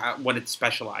it's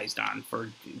specialized on for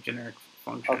generic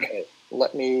function. Okay,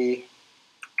 let me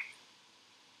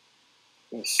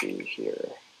see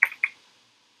here.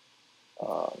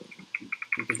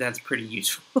 Because that's pretty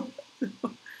useful.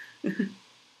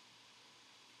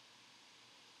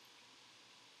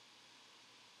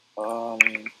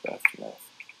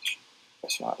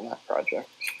 That's not in that project.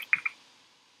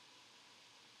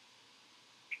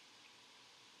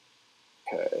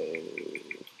 Okay,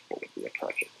 what would be a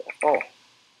project there? Oh,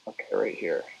 okay, right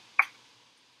here.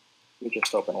 We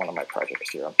just opened one of my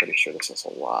projects here. I'm pretty sure this has a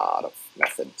lot of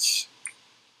methods.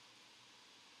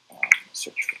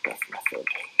 Search for def method.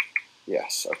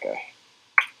 Yes, okay.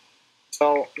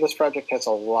 So this project has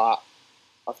a lot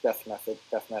of def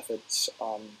methods.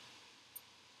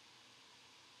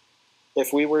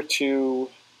 If we were to,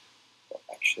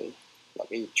 actually,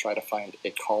 let me try to find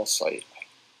a call site.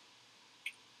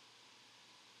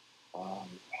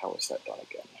 How is that done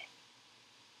again?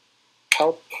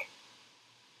 Help.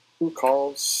 Who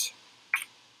calls?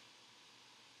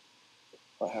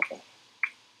 What happened?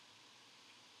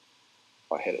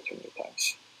 Oh, I hit it too many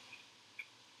times.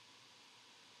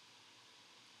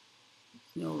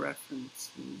 No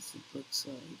references, it looks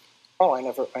like. Oh, I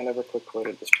never quick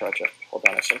quoted this project. Hold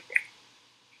on a sec.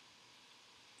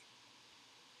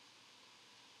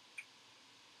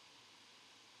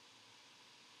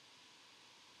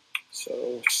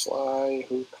 So Sly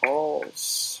who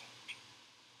calls.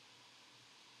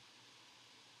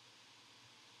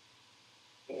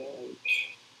 And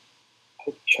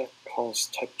type check calls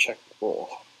type check Cool.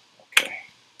 Okay.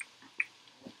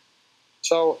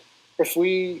 So if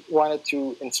we wanted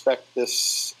to inspect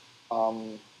this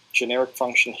generic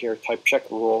function here, type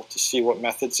check rule, to see what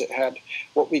methods it had,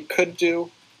 what we could do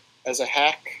as a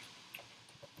hack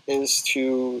is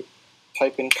to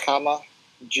type in comma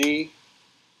G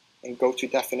and go to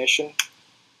definition.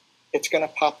 It's going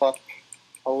to pop up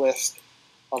a list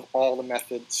of all the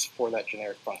methods for that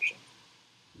generic function.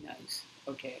 Nice.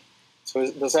 Okay. So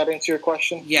does that answer your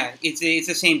question? Yeah, it's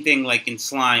the same thing like in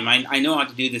Slime. I know how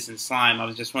to do this in Slime. I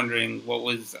was just wondering what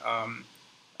was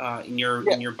in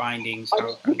your bindings.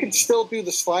 You can still do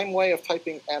the Slime way of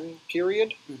typing M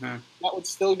period. Mm-hmm. That would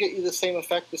still get you the same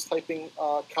effect as typing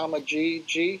comma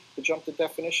G to jump to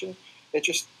definition. It's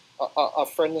just a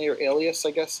friendlier alias,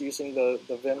 I guess, using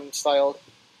the Vim style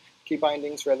key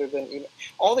bindings rather than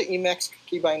all the Emacs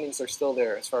key bindings are still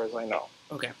there as far as I know.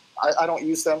 Okay. I don't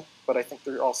use them, but I think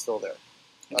they're all still there.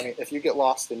 Okay. I mean, if you get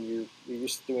lost and you're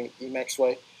used to doing Emacs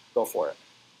way, go for it.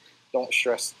 Don't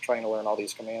stress trying to learn all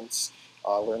these commands.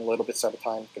 Learn little bits at a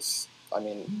time because, I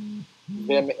mean,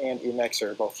 Vim and Emacs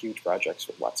are both huge projects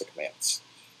with lots of commands.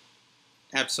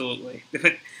 Absolutely.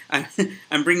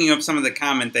 I'm bringing up some of the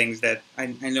common things that I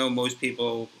know most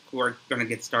people who are going to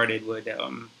get started would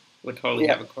totally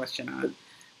have a question on.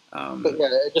 But yeah,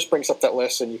 it just brings up that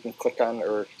list, and you can click on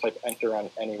or type enter on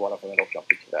any one of them, and it'll jump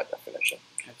you to that definition.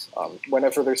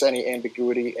 Whenever there's any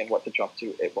ambiguity in what to jump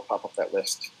to, it will pop up that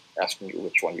list asking you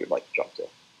which one you'd like to jump to.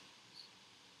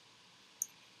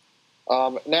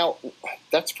 Now,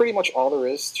 that's pretty much all there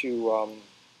is to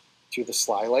the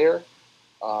Sly layer,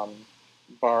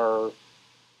 bar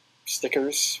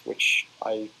stickers, which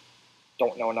I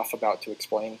don't know enough about to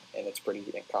explain, and it's pretty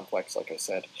complex, like I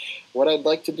said. What I'd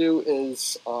like to do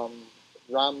is,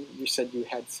 Ram, you said you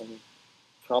had some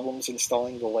problems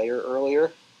installing the layer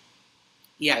earlier.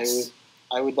 Yes.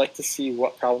 I would like to see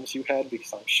what problems you had,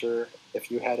 because I'm sure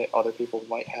if you had it, other people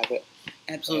might have it.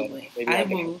 Absolutely. Maybe I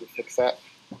can help you fix that.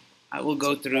 I will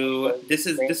go through. This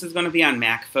is going to be on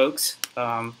Mac, folks.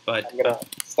 But I'm gonna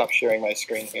stop sharing my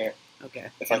screen here. Okay.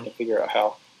 If I can figure out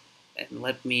how. And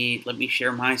let me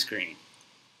share my screen.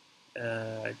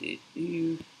 Go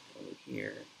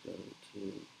here. Go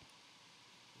to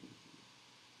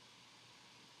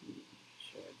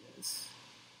share this.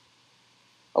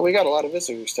 Oh, we got a lot of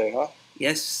visitors today, huh?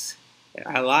 Yes,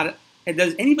 a lot.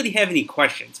 Does anybody have any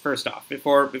questions? First off,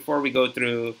 before we go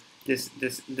through this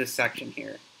section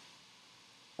here.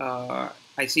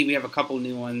 I see we have a couple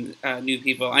new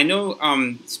people. I know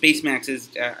Spacemacs is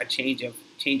a change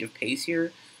of pace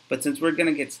here, but since we're going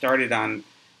to get started on,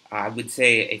 I would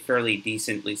say, a fairly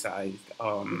decently sized.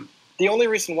 The only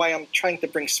reason why I'm trying to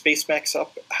bring Spacemacs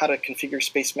up, how to configure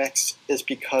Spacemacs, is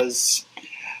because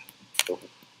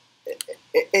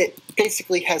it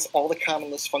basically has all the Common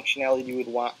Lisp functionality you would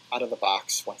want out of the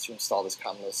box once you install this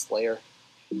Common Lisp layer.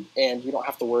 And you don't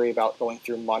have to worry about going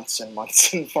through months and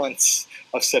months and months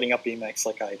of setting up Emacs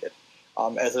like I did.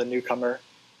 As a newcomer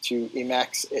to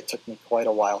Emacs, it took me quite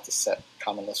a while to set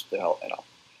Common Lisp development up.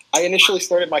 I initially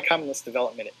started my Common Lisp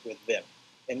development with Vim,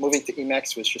 and moving to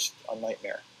Emacs was just a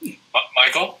nightmare.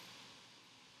 Michael?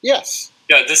 Yes.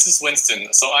 Yeah, this is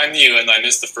Winston. So I'm new, and I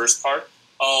missed the first part.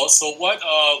 So what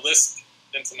Lisp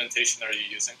implementation are you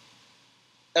using?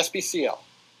 SBCL.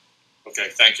 Okay,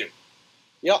 thank you.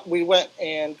 Yep, we went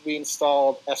and we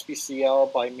installed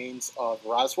SBCL by means of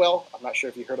Roswell. I'm not sure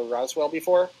if you heard of Roswell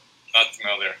before. Not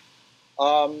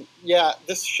familiar. Yeah,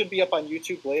 this should be up on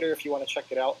YouTube later if you want to check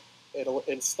it out. It'll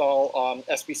install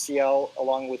SBCL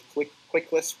along with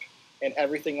Quick Lisp and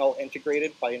everything all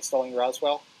integrated by installing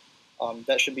Roswell.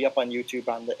 That should be up on YouTube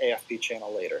on the AFP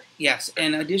channel later. Yes,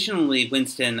 and additionally,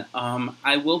 Winston,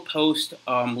 I will post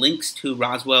links to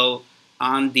Roswell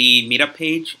on the meetup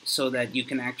page so that you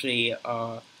can actually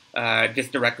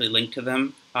just directly link to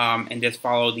them and just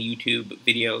follow the YouTube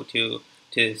video to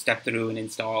step through and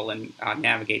install and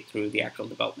navigate through the actual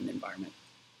development environment.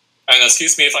 And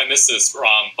excuse me if I missed this,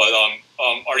 Ram, but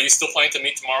are you still planning to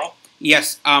meet tomorrow?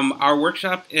 Yes, our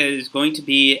workshop is going to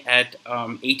be at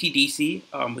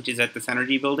ATDC, which is at the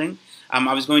Synergy building.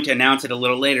 I was going to announce it a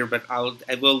little later, but I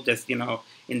will just,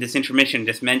 in this intermission,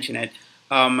 just mention it.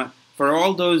 For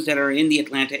all those that are in the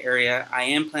Atlanta area, I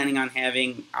am planning on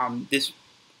having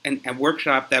a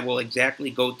workshop that will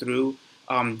exactly go through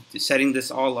setting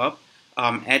this all up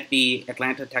at the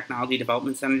Atlanta Technology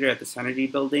Development Center at the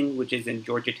Synergy building, which is in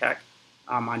Georgia Tech,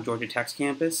 on Georgia Tech's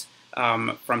campus,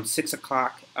 from 6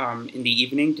 o'clock in the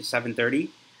evening to 7:30.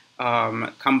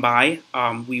 Come by.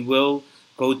 We will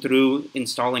go through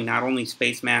installing not only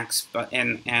Spacemacs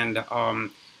and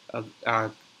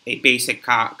a basic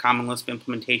Common Lisp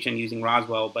implementation using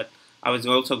Roswell, but I was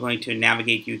also going to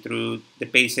navigate you through the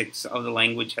basics of the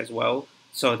language as well,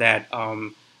 so that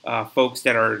folks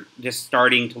that are just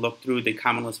starting to look through the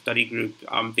Common Lisp Study Group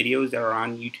videos that are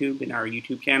on YouTube in our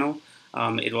YouTube channel,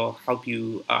 it will help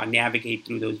you navigate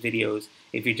through those videos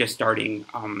if you're just starting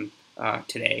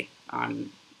today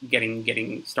on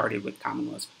getting started with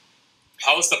Common Lisp.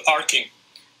 How's the parking?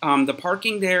 The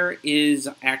parking there is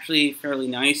actually fairly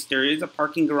nice. There is a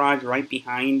parking garage right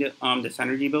behind the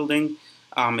Synergy building.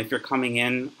 If you're coming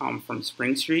in from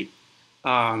Spring Street,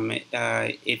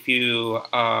 if you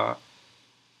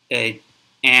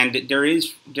and there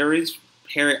is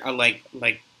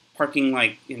like parking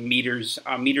like in meters,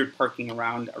 metered parking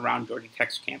around Georgia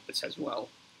Tech's campus as well.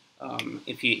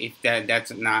 If you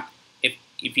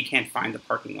can't find the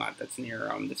parking lot that's near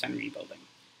the Synergy building,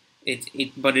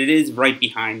 but it is right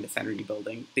behind the Synergy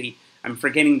building. I'm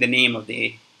forgetting the name of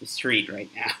the street right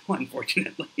now,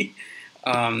 unfortunately.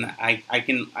 After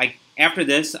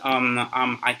this,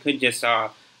 I could just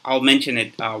I'll mention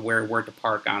it where to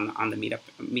park on the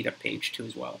meetup page too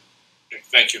as well. Okay,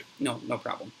 thank you. No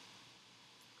problem.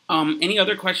 Any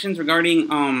other questions regarding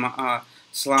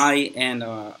Sly and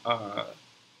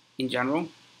in general?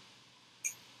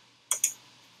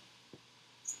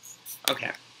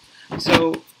 Okay,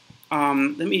 so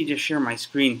let me just share my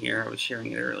screen here. I was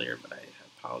sharing it earlier, but I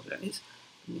apologize.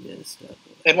 Let me just,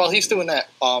 and while he's doing that,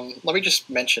 let me just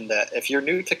mention that if you're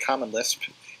new to Common Lisp,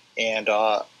 and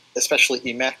especially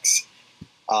Emacs,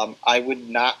 I would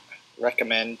not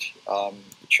recommend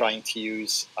trying to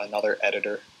use another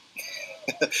editor.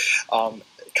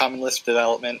 Common Lisp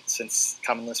development, since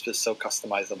Common Lisp is so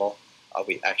customizable,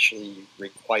 we actually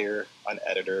require an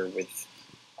editor with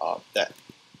that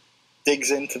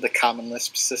digs into the Common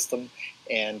Lisp system,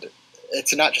 and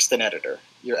it's not just an editor.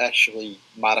 You're actually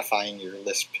modifying your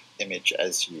Lisp image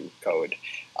as you code.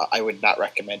 I would not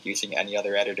recommend using any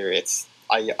other editor.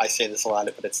 I say this a lot,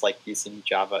 but it's like using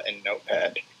Java and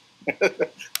Notepad.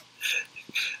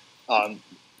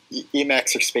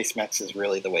 Emacs or Spacemacs is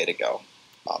really the way to go.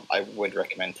 I would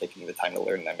recommend taking the time to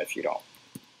learn them if you don't.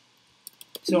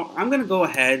 So I'm going to go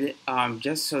ahead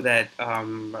just so that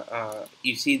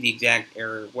you see the exact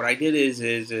error. What I did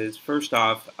is first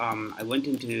off, I went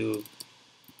into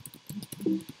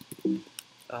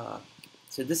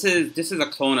so this is a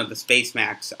clone of the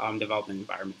Spacemacs development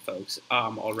environment, folks,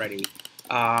 already.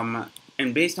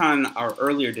 And based on our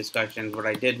earlier discussions, what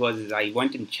I did was I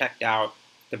went and checked out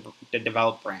the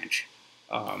develop branch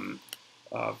from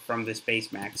the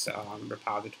Spacemacs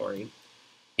repository.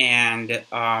 And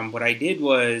what I did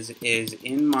is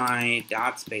in my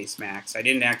 .spacemacs, I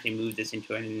didn't actually move this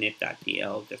into an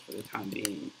init.dl just for the time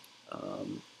being.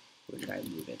 Where did I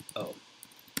move it? Oh,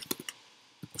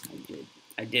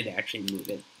 I did actually move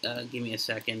it. Give me a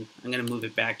second. I'm going to move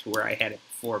it back to where I had it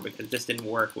before because this didn't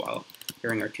work while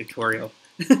during our tutorial.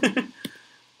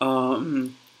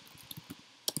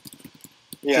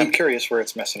 Yeah, I'm curious where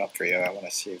it's messing up for you. I want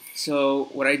to see. So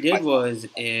what I did was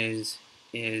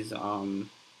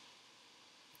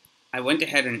I went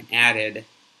ahead and added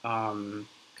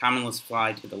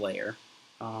common-lisp-sly to the layer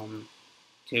to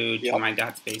my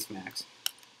 .spacemacs.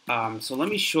 So let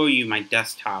me show you my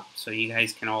desktop so you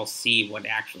guys can all see what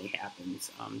actually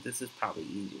happens. This is probably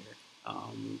easier.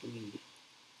 Give me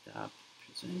stop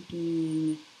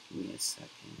presenting. Give me a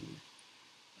second.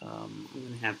 I'm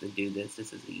going to have to do this.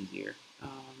 This is easier. My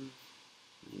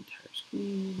entire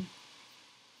screen.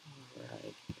 All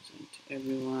right, present to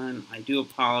everyone. I do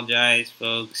apologize,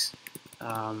 folks.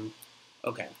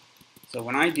 Okay, so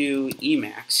when I do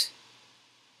Emacs,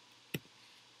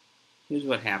 here's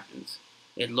what happens.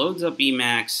 It loads up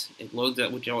Emacs, it loads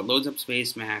up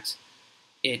Spacemacs.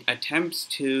 It attempts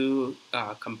to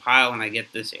compile, and I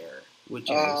get this error,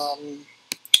 which is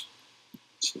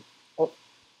what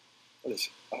is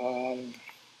it?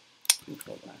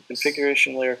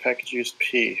 Configuration layer package use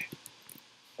P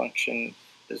function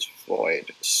is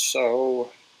void.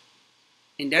 So,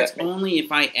 and that's only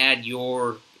if I add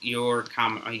your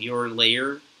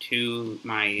layer to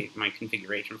my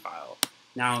configuration file.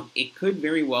 Now, it could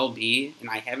very well be, and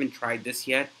I haven't tried this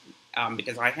yet,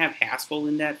 because I have Haskell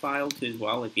in that file too as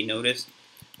well, if you noticed,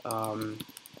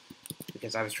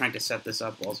 because I was trying to set this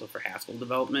up also for Haskell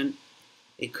development.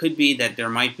 It could be that there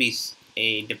might be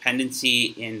a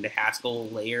dependency in the Haskell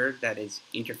layer that is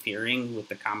interfering with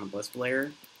the Common Lisp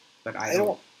layer, but I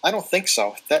don't think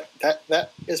so. That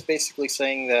is basically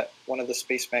saying that one of the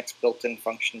Spacemacs built-in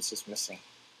functions is missing.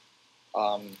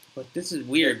 But this is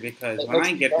weird because when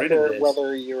I get rid of this,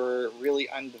 whether you're really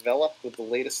undeveloped with the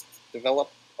latest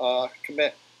develop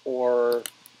commit, or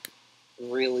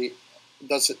really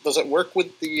does it work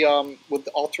with the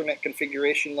alternate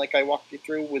configuration like I walked you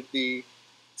through with the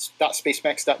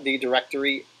 .spacemacs.d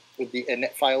directory with the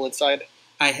init file inside?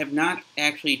 I have not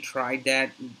actually tried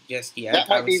that just yet. That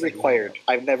might be required.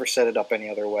 I've never set it up any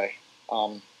other way.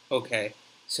 Okay.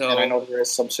 So, and I know there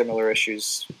is some similar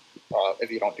issues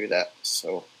if you don't do that.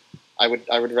 So I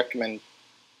would recommend.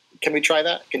 Can we try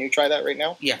that? Can you try that right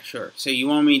now? Yeah, sure. So you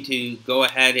want me to go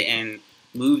ahead and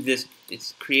move this?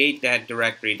 It's create that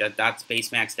directory, the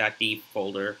 .spacemacs.d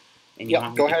folder. And you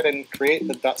want me go ahead and create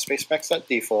the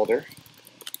 .spacemacs.d folder.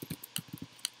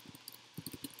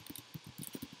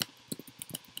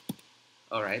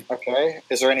 All right. Okay.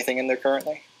 Is there anything in there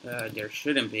currently? There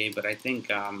shouldn't be, but I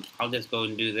think I'll just go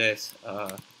and do this.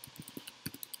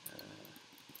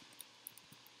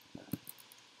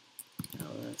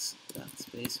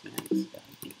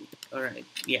 Spacemacs.d. All right.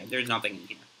 Yeah, there's nothing in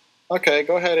here. Okay.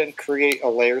 Go ahead and create a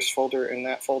layers folder in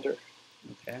that folder.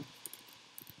 Okay.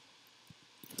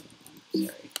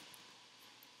 Sorry.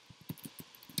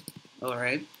 All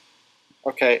right.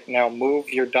 Okay. Now move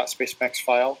your .spacemacs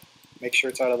file. Make sure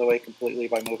it's out of the way completely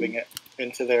by moving it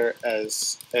into there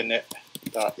as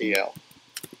init.el.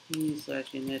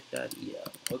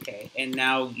 p/init.el. Okay, and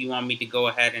now you want me to go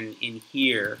ahead and in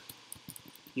here.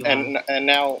 And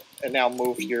now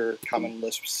move your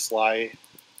common-lisp-sly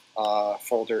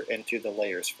folder into the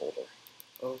layers folder.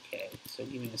 Okay, so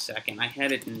give me a second. I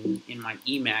had it in my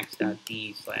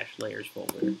emacs.d/layers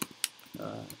folder.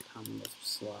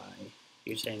 Common-lisp-sly.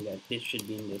 You're saying that this should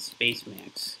be in the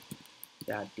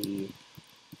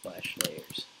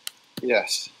spacemacs.d/layers.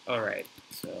 Yes. All right.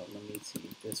 So let me see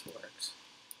if this works.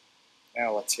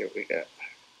 Now let's see what we get.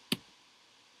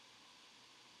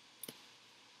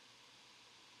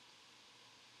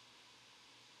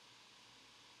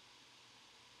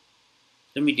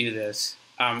 Let me do this.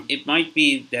 It might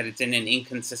be that it's in an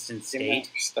inconsistent state.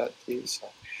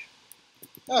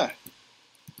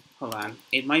 Hold on.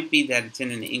 It might be that it's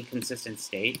in an inconsistent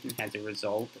state, and as a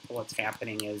result, what's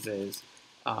happening is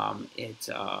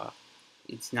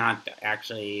it's not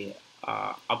actually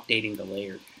updating the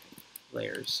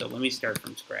layers. So let me start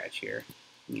from scratch here.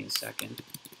 Give me a second.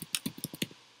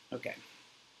 Okay.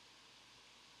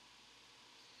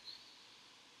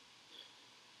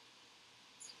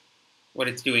 What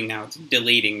it's doing now, it's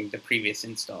deleting the previous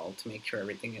install to make sure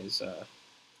everything is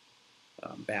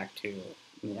back to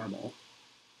normal.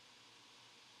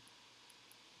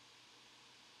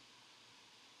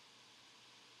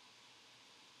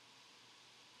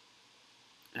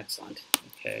 Excellent.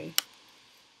 Okay.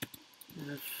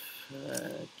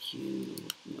 Q.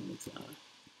 No, it's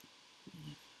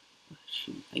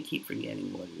shoot, I keep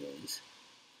forgetting what it is.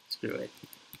 Screw it.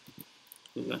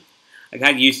 I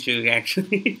got used to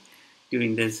actually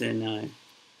doing this in.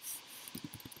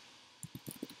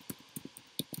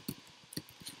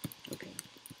 Okay.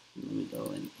 Let me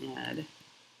go and add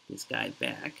this guy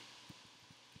back.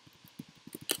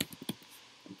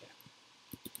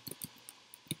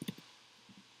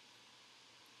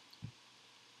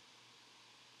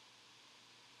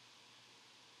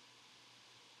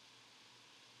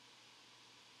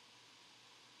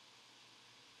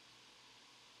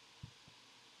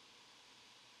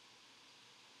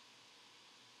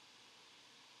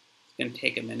 Going to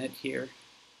take a minute here.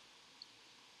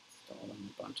 Installing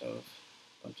a bunch of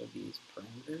these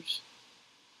parameters.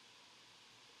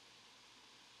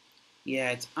 Yeah,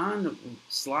 it's on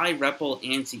Sly REPL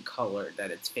ANSI color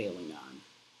that it's failing on.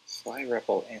 Sly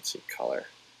REPL ANSI color.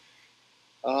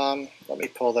 Let me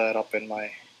pull that up in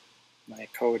my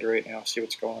code right now. See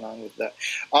what's going on with that.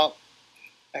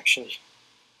 Actually,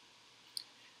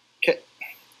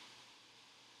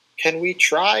 can we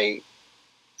try?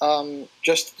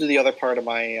 Just to do the other part of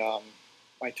my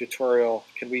my tutorial,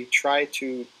 can we try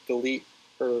to delete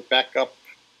or back up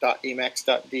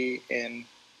 .emacs.d and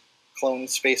clone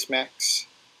Spacemacs?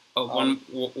 Oh,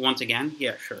 once again?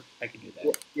 Yeah, sure, I can do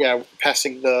that. Yeah,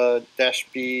 passing the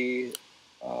 -b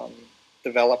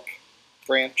develop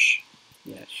branch.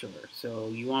 Yeah, sure. So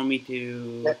you want me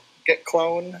to get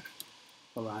clone?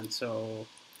 Hold on. So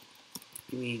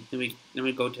let me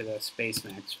go to the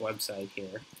Spacemacs website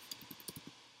here.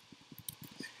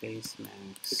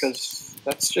 Spacemacs. Because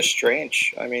that's just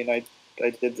strange. I mean, I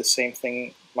did the same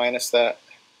thing minus that,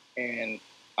 and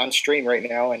on stream right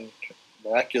now, and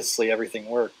miraculously everything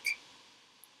worked.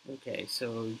 Okay,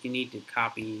 so you need to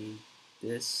copy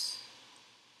this.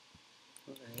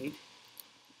 All right.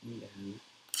 And then,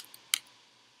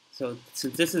 so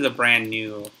since this is a brand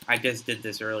new, I just did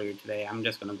this earlier today. I'm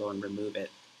just going to go and remove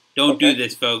it. Don't do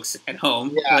this, folks, at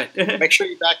home. Yeah, but make sure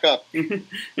you back up.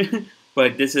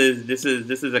 But this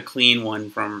is a clean one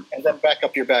from. And then back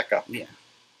up your backup. Yeah.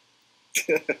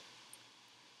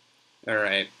 All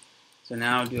right. So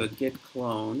now do a git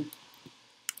clone.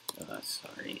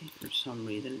 Sorry, for some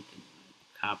reason it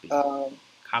didn't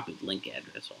copied link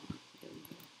address.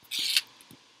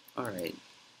 All right.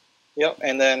 Yep,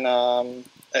 and then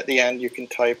at the end you can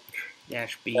type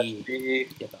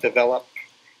 -b develop,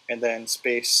 and then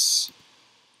space,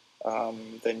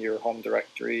 then your home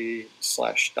directory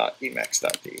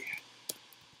 /.emacs.d.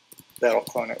 That'll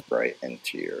clone it right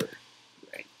into your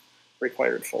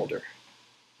required folder.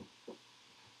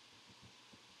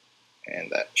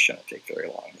 And that shouldn't take very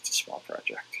long. It's a small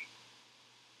project.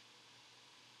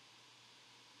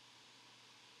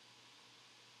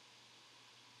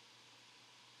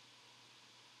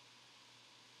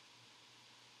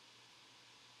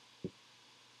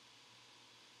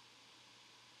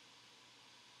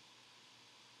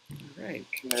 All right.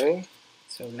 Okay.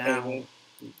 So now,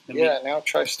 now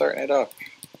try starting it up.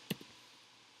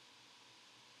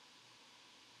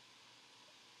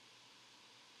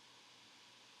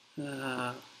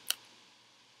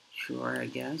 Sure, I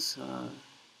guess. Yeah,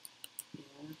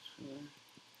 sure.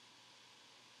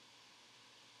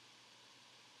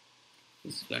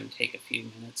 This is going to take a few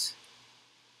minutes.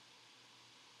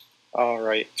 All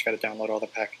right, it's got to download all the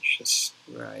packages.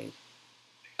 Right.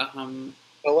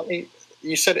 Well,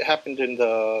 you said it happened in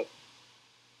the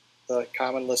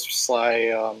Common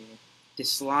Lisp-sly. The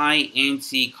Sly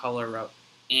ANSI color up.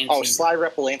 Oh, Sly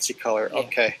REPL ANSI color. Yeah.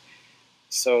 Okay.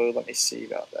 So let me see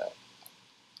about that.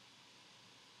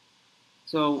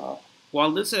 So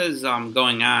while this is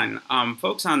going on,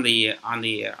 folks on the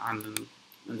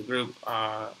group,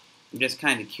 I'm just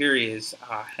kind of curious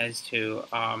as to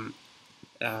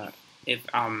if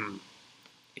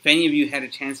any of you had a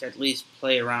chance to at least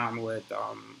play around with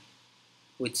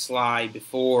Sly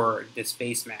before the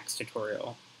Spacemacs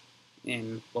tutorial,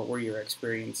 and what were your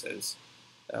experiences?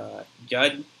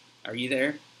 Judd, are you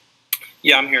there?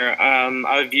 Yeah, I'm here.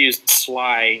 I've used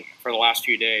Sly for the last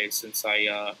few days since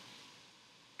I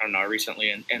don't know, I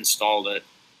recently installed it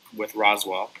with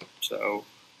Roswell. So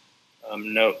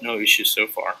no issues so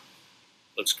far.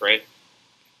 Looks great.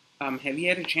 Have you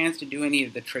had a chance to do any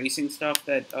of the tracing stuff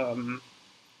that?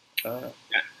 No,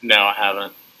 I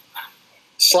haven't.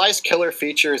 Sly's killer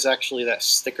feature is actually that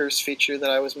stickers feature that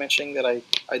I was mentioning that I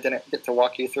didn't get to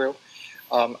walk you through.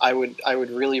 I would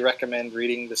really recommend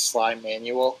reading the Sly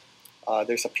manual.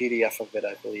 There's a PDF of it,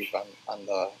 I believe, on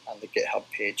the GitHub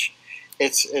page.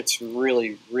 It's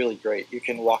really, really great. You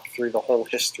can walk through the whole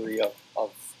history of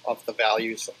the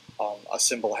values a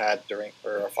symbol had during,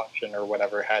 or a function or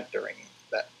whatever had during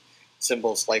that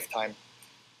symbol's lifetime.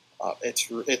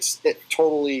 It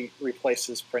totally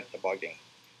replaces print debugging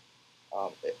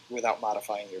without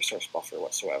modifying your source buffer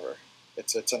whatsoever.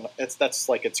 That's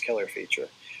like its killer feature.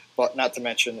 But not to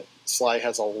mention, Sly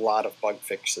has a lot of bug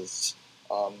fixes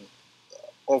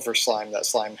over Slime that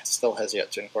Slime still has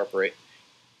yet to incorporate.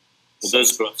 Well,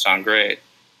 those both sound great.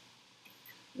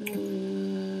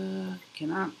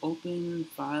 Cannot open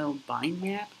file bind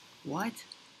map? What?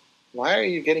 Why are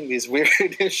you getting these weird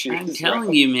issues? I'm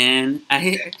telling you, man.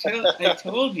 I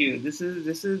told you. This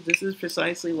is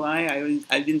precisely why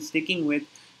I've been sticking with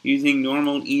using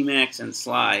normal Emacs and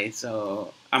Sly.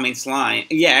 So I mean Sly.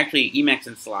 Yeah, actually Emacs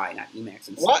and Sly, not Emacs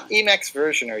and Sly. What Emacs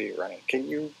version are you running? Can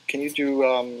you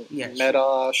do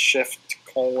meta shift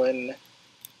colon?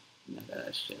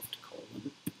 Meta shift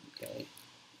colon. Okay.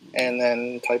 And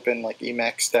then type in like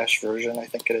Emacs -version. I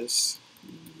think it is.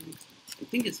 I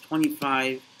think it's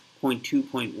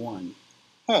 25.2.1.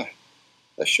 Huh.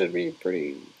 That should be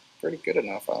pretty good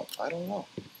enough. I don't know.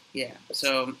 Yeah.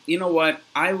 So you know what?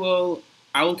 I will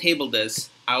table this.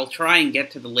 I'll try and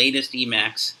get to the latest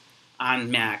Emacs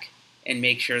on Mac and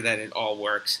make sure that it all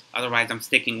works. Otherwise, I'm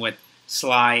sticking with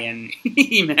Sly and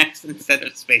Emacs instead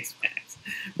of Spacemacs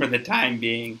for the time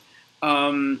being.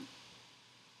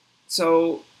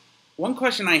 So one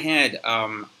question I had,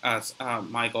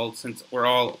 Michael, since we're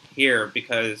all here,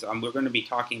 because we're going to be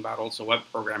talking about also web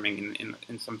programming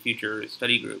in some future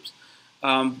study groups.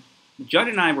 Judd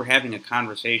and I were having a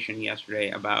conversation yesterday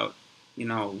about,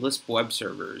 Lisp web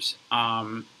servers.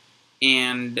 And,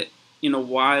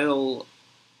 while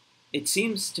it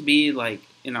seems to be like,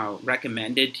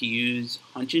 recommended to use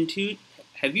Hunchintoot,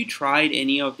 have you tried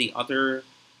any of the other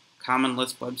Common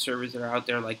Lisp web servers that are out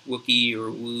there, like Wookie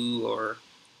or Woo or...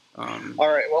 All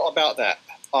right, well, about that.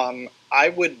 I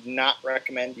would not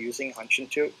recommend using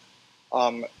Hunchintoot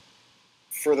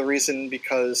for the reason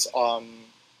because...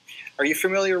 are you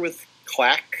familiar with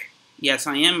Clack? Yes,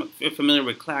 I am familiar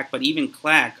with Clack, but even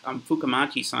Clack,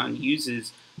 Fukamachi-san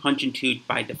uses Hunchintoot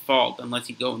by default unless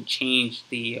you go and change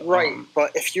the... Right,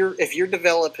 but if you're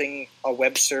developing a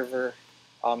web server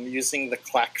using the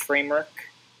Clack framework,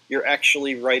 you're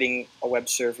actually writing a web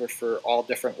server for all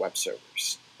different web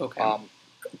servers. Okay.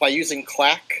 By using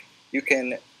Clack, you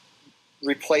can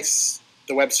replace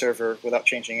the web server without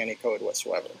changing any code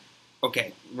whatsoever.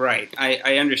 Okay, right.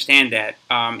 I understand that,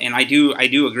 and I do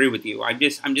agree with you. I'm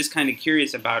just kind of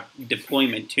curious about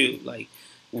deployment too. Like,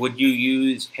 have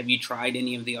you tried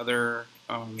any of the other?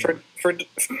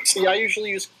 See, I usually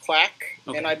use Clack,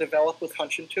 okay. and I develop with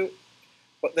Hunchintoot.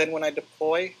 But then when I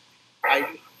deploy,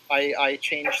 I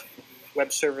change the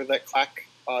web server that Clack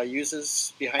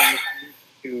uses behind the scenes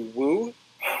to Woo,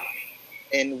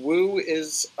 and Woo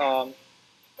is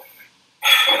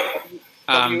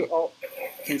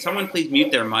Can someone please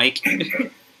mute their mic?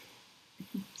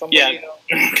 Yeah.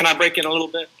 Can I break in a little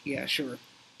bit? Yeah, sure.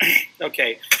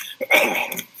 Okay.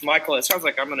 Michael, it sounds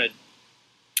like I'm going to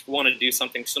want to do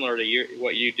something similar to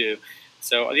what you do.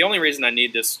 So the only reason I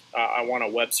need this, I want a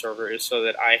web server, is so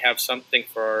that I have something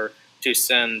to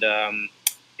send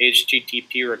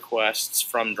HTTP requests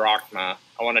from Drachma.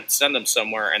 I want to send them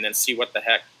somewhere and then see what the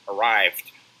heck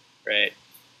arrived, right?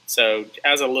 So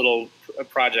as a little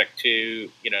project to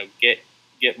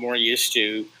get more used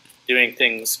to doing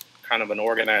things kind of in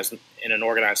an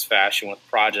organized fashion with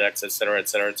projects, et cetera, et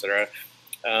cetera, et cetera.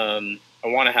 I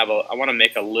want to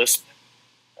make a Lisp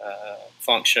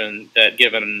function that,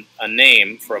 given a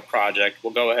name for a project,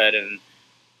 will go ahead and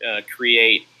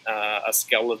create a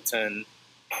skeleton,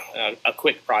 a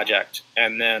quick project,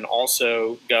 and then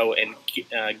also go and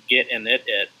git init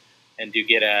it and do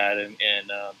git add and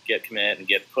git commit and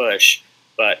git push.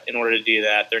 But in order to do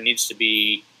that, there needs to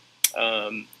be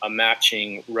a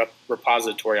matching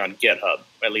repository on GitHub.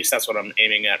 At least that's what I'm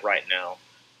aiming at right now.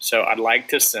 So I'd like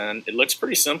to send. It looks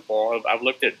pretty simple. I've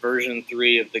looked at version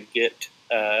 3 of the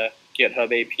GitHub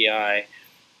API,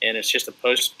 and it's just a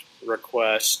post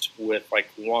request with like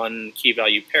one key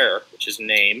value pair, which is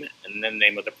name, and then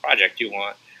name of the project you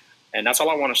want. And that's all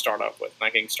I want to start off with. And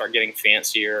I can start getting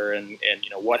fancier and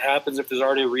what happens if there's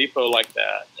already a repo like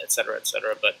that, et cetera, et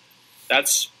cetera. But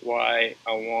that's why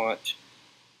I want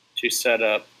to set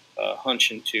up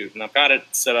Hunchintoot. And I've got it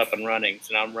set up and running,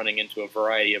 so now I'm running into a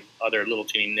variety of other little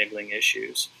teeny niggling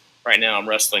issues. Right now I'm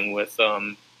wrestling with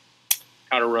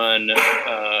how to run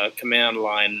command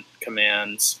line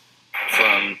commands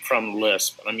from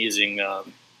Lisp. And I'm using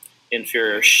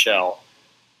inferior shell.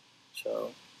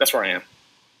 So that's where I am.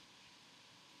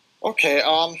 Okay,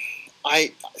 to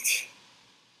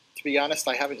be honest,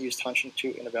 I haven't used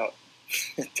Hunchintoot in about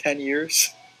 10 years.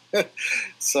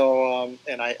 So,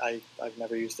 and I've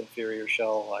never used inferior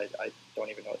shell. I don't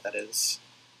even know what that is.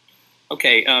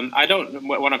 Okay,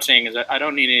 what I'm saying is I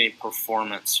don't need any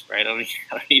performance, right? I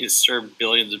don't need to serve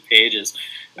billions of pages.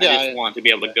 I just want to be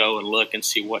able to go and look and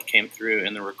see what came through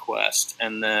in the request.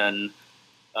 And then,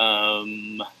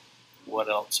 what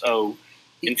else? Oh,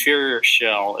 inferior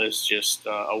shell is just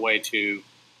a way to,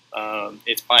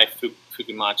 it's by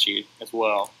Fukumachi as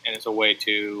well, and it's a way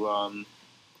to,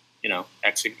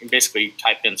 basically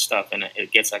type in stuff and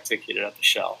it gets executed at the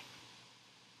shell.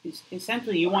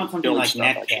 Essentially, you want something like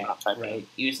Netcat, right?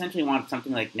 You essentially want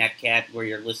something like Netcat where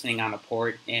you're listening on a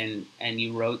port and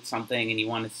you wrote something and you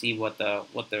want to see what the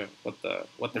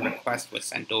request was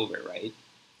sent over, right?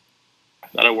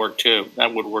 That'll work too.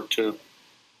 That would work too.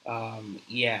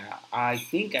 Yeah, I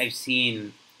think I've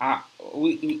seen. I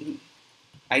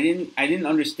didn't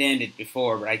understand it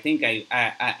before, but I think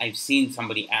I've seen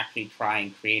somebody actually try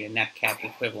and create a Netcat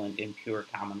equivalent in pure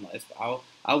Common Lisp.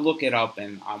 I'll look it up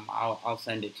and I'll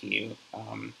send it to you.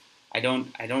 I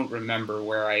don't remember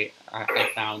where I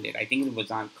found it. I think it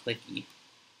was on Clicky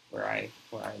where I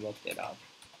looked it up.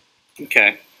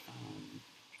 Okay.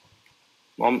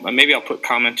 Well, maybe I'll put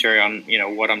commentary on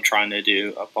what I'm trying to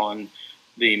do up on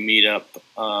the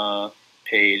Meetup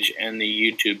page and the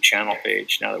YouTube channel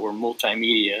page. Now that we're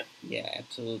multimedia. Yeah,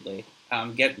 absolutely.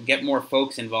 Get more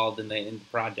folks involved in the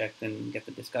project and get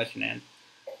the discussion in.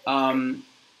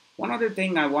 One other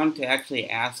thing I want to actually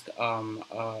ask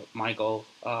Michael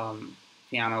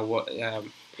Piano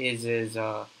is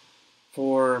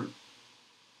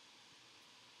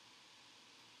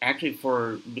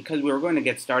because we were going to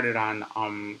get started on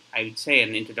I would say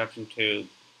an introduction to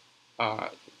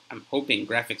I'm hoping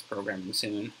graphics programming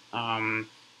soon.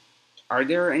 Are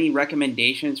there any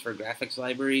recommendations for graphics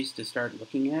libraries to start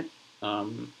looking at,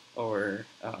 or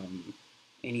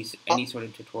any sort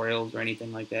of tutorials or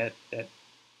anything like that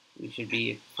we should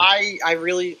be? I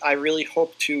really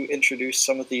hope to introduce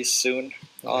some of these soon.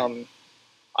 Okay.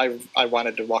 I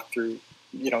wanted to walk through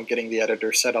getting the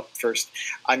editor set up first.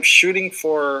 I'm shooting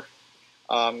for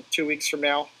 2 weeks from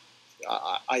now.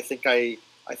 I think I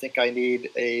need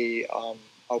a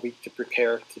week to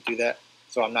prepare to do that.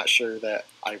 so I'm not sure that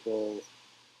I will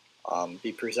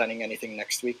be presenting anything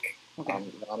next week. Okay.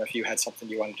 If you had something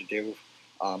you wanted to do,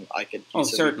 I could. Oh,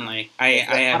 certainly.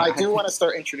 I do want to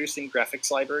start introducing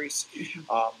graphics libraries,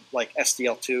 like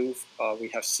SDL2. We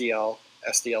have CL,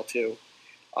 SDL2.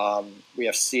 We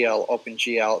have CL,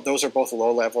 OpenGL. Those are both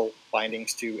low-level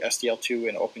bindings to SDL2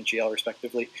 and OpenGL,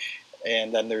 respectively.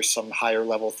 And then there's some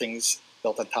higher-level things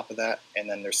built on top of that. And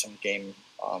then there's some game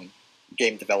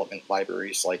development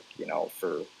libraries, like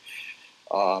for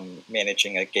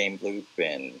managing a game loop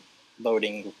and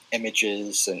loading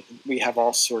images, and we have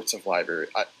all sorts of libraries.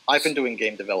 I've been doing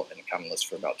game development in Common Lisp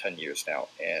for about 10 years now,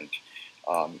 and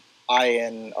I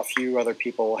and a few other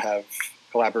people have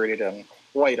collaborated on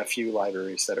quite a few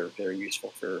libraries that are very useful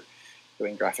for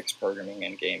doing graphics programming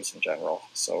and games in general.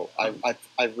 So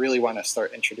I really want to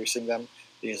start introducing them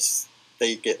because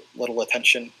they get little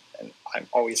attention, and I'm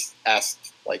always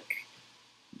asked, like,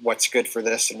 what's good for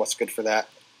this and what's good for that.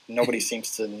 Nobody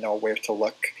seems to know where to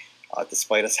look.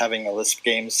 Despite us having a Lisp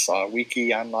Games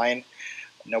wiki online,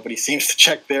 nobody seems to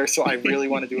check there. So I really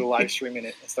want to do a live stream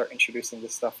and start introducing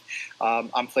this stuff.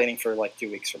 I'm planning for like 2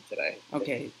 weeks from today.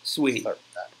 Okay, sweet.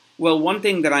 Well, one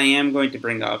thing that I am going to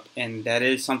bring up, and that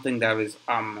is something that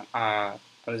I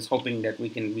was hoping that we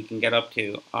can get up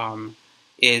to,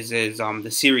 is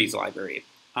the series library,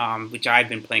 which I've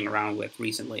been playing around with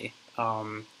recently.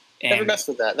 Never messed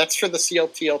with that. That's for the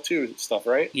CLTL2 stuff,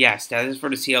 right? Yes, that is for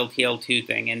the CLTL2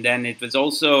 thing. And then it was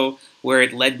also where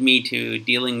it led me to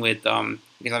dealing with,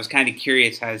 because I was kind of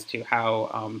curious as to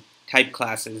how type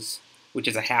classes, which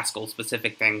is a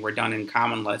Haskell-specific thing, were done in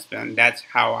Common Lisp. And that's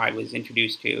how I was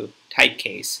introduced to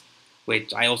typecase,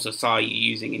 which I also saw you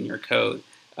using in your code,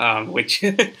 which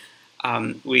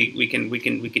we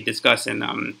could discuss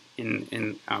in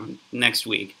next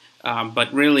week.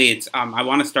 But really, it's I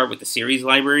want to start with the series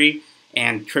library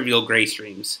and trivial gray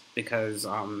streams, because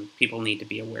people need to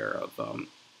be aware of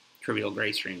trivial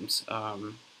gray streams.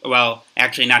 Well,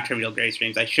 actually, not trivial gray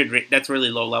streams. That's really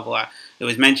low level. It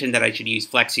was mentioned that I should use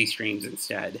flexi streams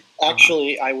instead.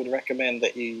 Actually, I would recommend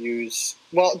that you use,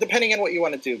 well, depending on what you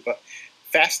want to do, but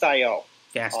FastIO.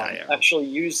 FastIO actually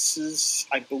uses,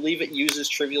 I believe it uses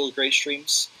trivial gray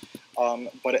streams,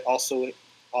 but it also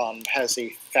has a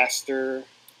faster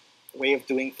way of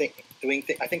doing things.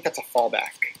 I think that's a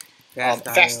fallback.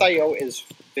 FastIO is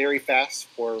very fast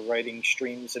for writing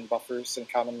streams and buffers in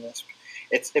Common Lisp.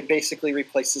 It basically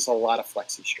replaces a lot of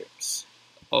flexi streams.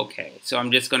 Okay, so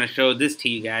I'm just going to show this to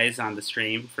you guys on the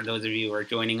stream for those of you who are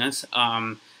joining us.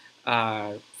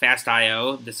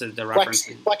 FastIO, this is the reference.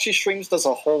 Flexi streams does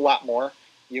a whole lot more.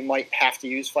 You might have to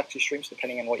use flexi streams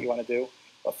depending on what you want to do,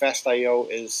 but FastIO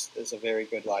is a very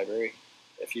good library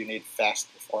if you need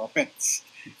fast performance.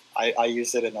 I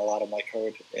use it in a lot of my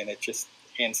code, and it just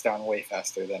hands down way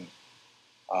faster than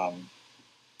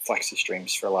flexi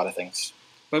streams for a lot of things.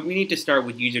 But we need to start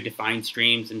with user-defined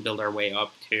streams and build our way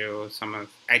up to some of.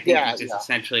 I think this is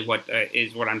essentially what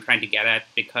I'm trying to get at,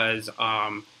 because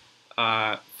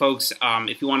folks,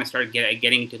 if you want to start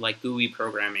getting into like GUI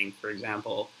programming, for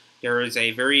example, there is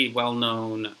a very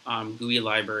well-known GUI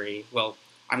library. Well,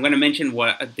 I'm going to mention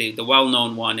what the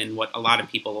well-known one and what a lot of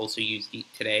people also use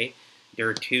today. There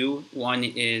are two. One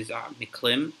is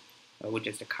McClim, which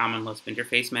is the Common Lisp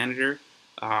Interface Manager.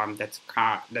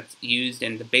 That's used,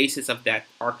 and the basis of that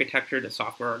architecture, the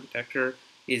software architecture,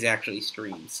 is actually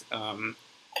streams.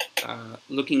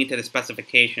 Looking into the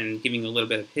specification, giving you a little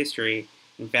bit of history,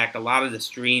 in fact, a lot of the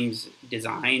streams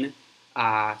design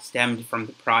stemmed from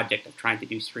the project of trying to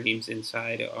do streams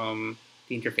inside the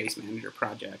Interface Manager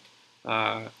project.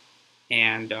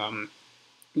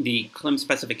 The CLIM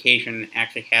specification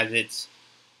actually has its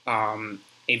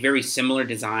a very similar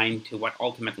design to what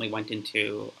ultimately went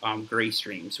into gray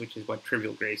streams, which is what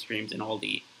trivial gray streams and all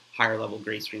the higher level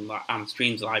gray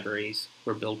streams libraries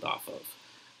were built off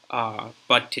of.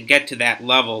 But to get to that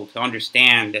level, to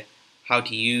understand how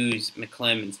to use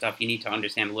McClim and stuff, you need to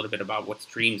understand a little bit about what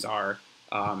streams are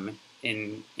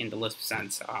in the Lisp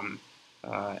sense.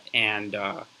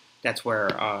 That's where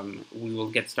we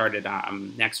will get started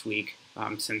next week,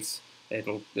 since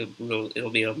it'll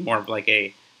be more of like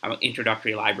a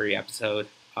introductory library episode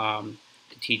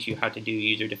to teach you how to do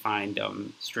user-defined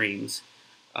streams.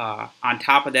 On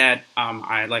top of that,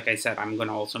 like I said, I'm going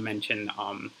to also mention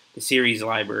the series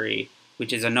library,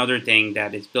 which is another thing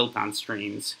that is built on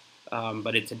streams,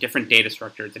 but it's a different data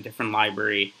structure. It's a different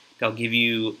library. They'll give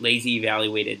you lazy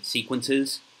evaluated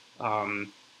sequences,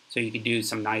 so you can do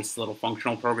some nice little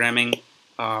functional programming,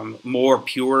 more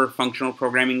pure functional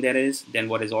programming, that is, than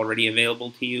what is already available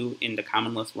to you in the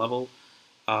Common Lisp level.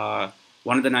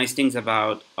 One of the nice things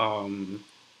about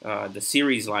the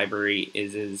series library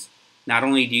is not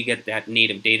only do you get that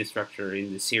native data structure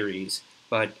in the series,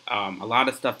 but a lot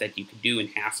of stuff that you could do in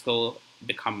Haskell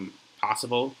become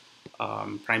possible,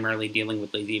 primarily dealing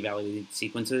with lazy evaluated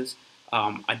sequences.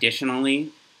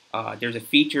 Additionally, there's a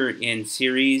feature in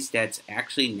series that's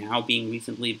actually now being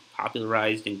recently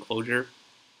popularized in Clojure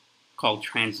called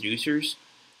transducers.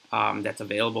 That's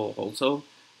available also.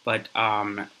 But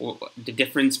the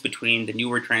difference between the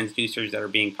newer transducers that are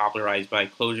being popularized by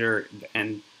Clojure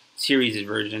and series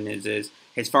version is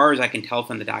as far as I can tell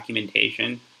from the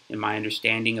documentation and my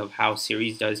understanding of how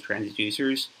series does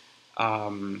transducers,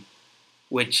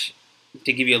 which,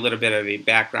 to give you a little bit of a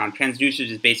background, transducers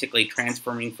is basically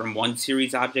transforming from one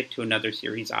series object to another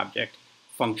series object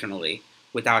functionally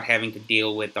without having to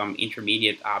deal with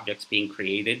intermediate objects being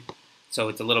created. So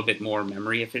it's a little bit more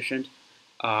memory efficient.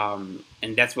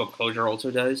 And that's what Clojure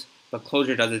also does. But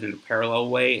Clojure does it in a parallel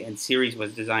way, and series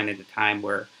was designed at a time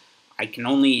where I can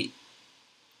only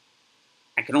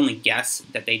guess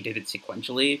that they did it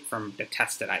sequentially from the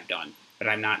tests that I've done, but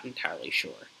I'm not entirely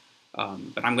sure.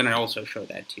 But I'm going to also show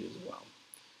that to you as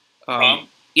well.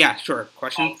 Yeah, sure.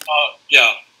 Question?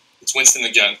 Yeah, it's Winston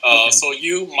again. Okay. So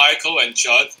you, Michael, and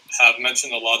Judd have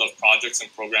mentioned a lot of projects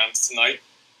and programs tonight.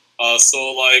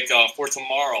 For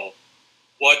tomorrow,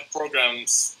 what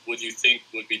programs would you think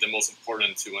would be the most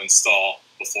important to install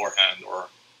beforehand? Or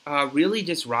really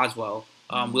just Roswell.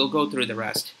 We'll go through the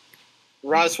rest.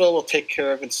 Roswell will take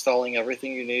care of installing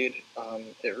everything you need.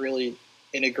 It really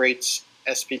integrates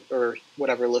SP or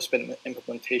whatever Lisp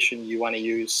implementation you want to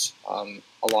use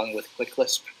along with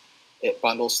QuickLisp. It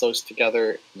bundles those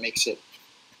together, makes it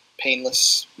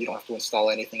painless. You don't have to install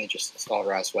anything, you just install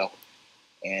Roswell,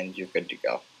 and you're good to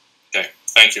go. Okay,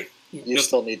 thank you. You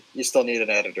still need an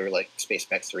editor like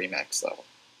Spacemacs or Emacs though.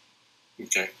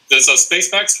 Okay. Does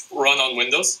Spacemacs run on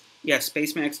Windows? Yeah,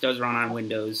 Spacemacs does run on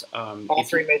Windows. All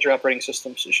three major operating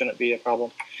systems, it shouldn't be a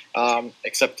problem.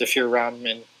 Except if you're RAM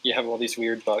and you have all these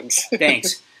weird bugs.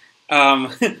 Thanks. I'll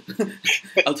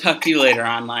talk to you later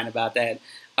online about that.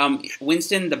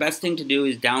 Winston, the best thing to do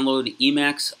is download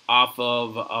Emacs off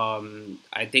of,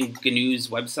 I think, GNU's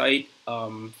website.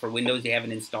 For Windows, they have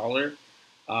an installer.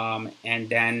 And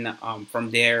then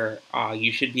from there,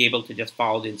 you should be able to just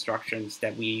follow the instructions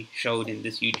that we showed in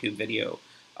this YouTube video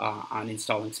on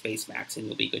installing Spacemacs, and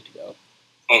you'll be good to go.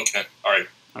 Okay, all right.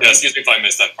 Yeah, excuse me if I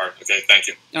missed that part. Okay, thank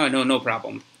you. Oh, no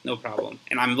problem. No problem.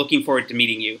 And I'm looking forward to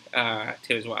meeting you,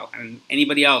 too, as well. And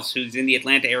anybody else who's in the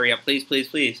Atlanta area, please, please,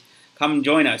 please come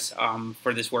join us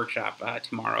for this workshop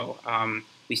tomorrow.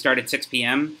 We start at 6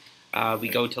 p.m. We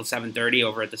go till 7:30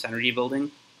 over at the Synergy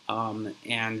building.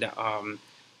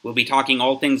 We'll be talking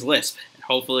all things Lisp.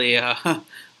 Hopefully,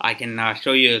 I can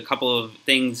show you a couple of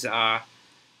things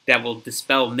that will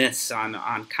dispel myths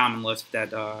on Common Lisp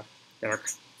that are,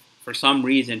 for some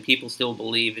reason, people still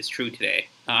believe is true today.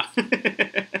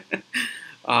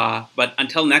 But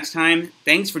until next time,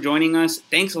 thanks for joining us.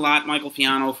 Thanks a lot, Michael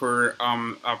Fiano, for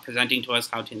presenting to us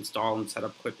how to install and set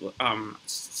up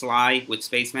Sly with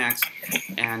Spacemacs,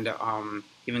 and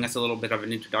giving us a little bit of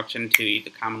an introduction to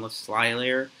the Common Lisp Sly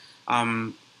layer.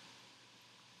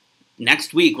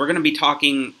 Next week, we're going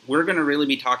to really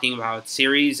be talking about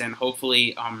series and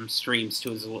hopefully streams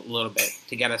too, a little bit,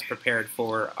 to get us prepared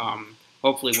for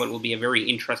hopefully what will be a very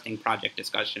interesting project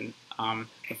discussion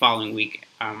the following week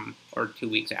or 2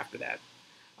 weeks after that.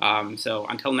 So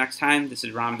until next time, this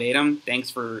is Ron Vadum. Thanks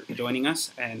for joining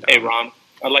us. And hey, Ron,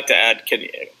 I'd like to add.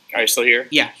 Are you still here?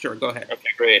 Yeah, sure. Go ahead. Okay,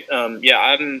 great. I'm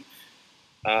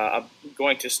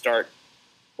going to start.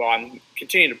 Well, I'm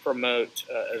continuing to promote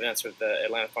events with the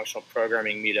Atlanta Functional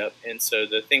Programming Meetup, and so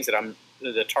the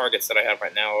targets that I have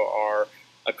right now are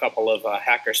a couple of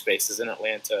hacker spaces in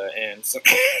Atlanta and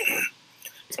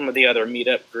some of the other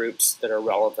meetup groups that are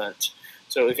relevant.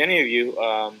 So if any of you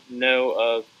know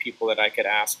of people that I could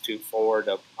ask to forward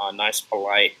a nice,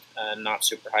 polite, not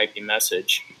super hypey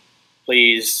message,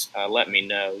 please let me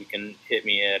know. You can hit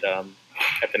me at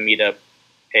the meetup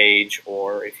page,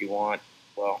 or if you want,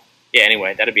 well, yeah,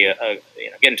 anyway, that'd be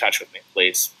get in touch with me,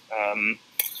 please.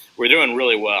 We're doing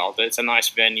really well. It's a nice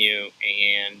venue,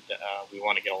 and we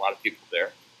want to get a lot of people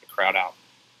there to crowd out.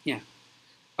 Yeah.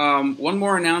 One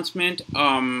more announcement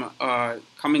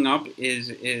coming up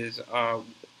is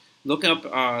look up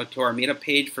to our meetup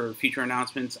page for future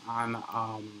announcements on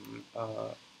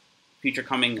future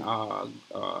coming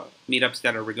meetups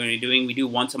that we're going to be doing. We do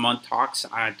once a month talks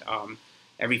at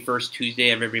every first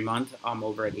Tuesday of every month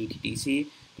over at ATDC.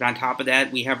 But on top of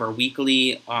that, we have our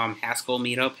weekly Haskell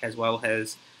meetup, as well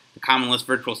as the Common Lisp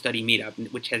Virtual Study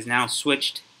meetup, which has now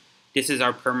switched This is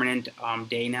our permanent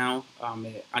day now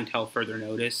until further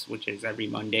notice, which is every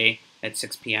Monday at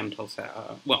 6 p.m. till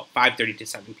 5:30 to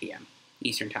 7 p.m.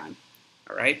 Eastern Time.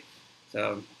 All right,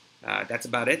 so that's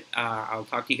about it. I'll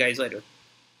talk to you guys later.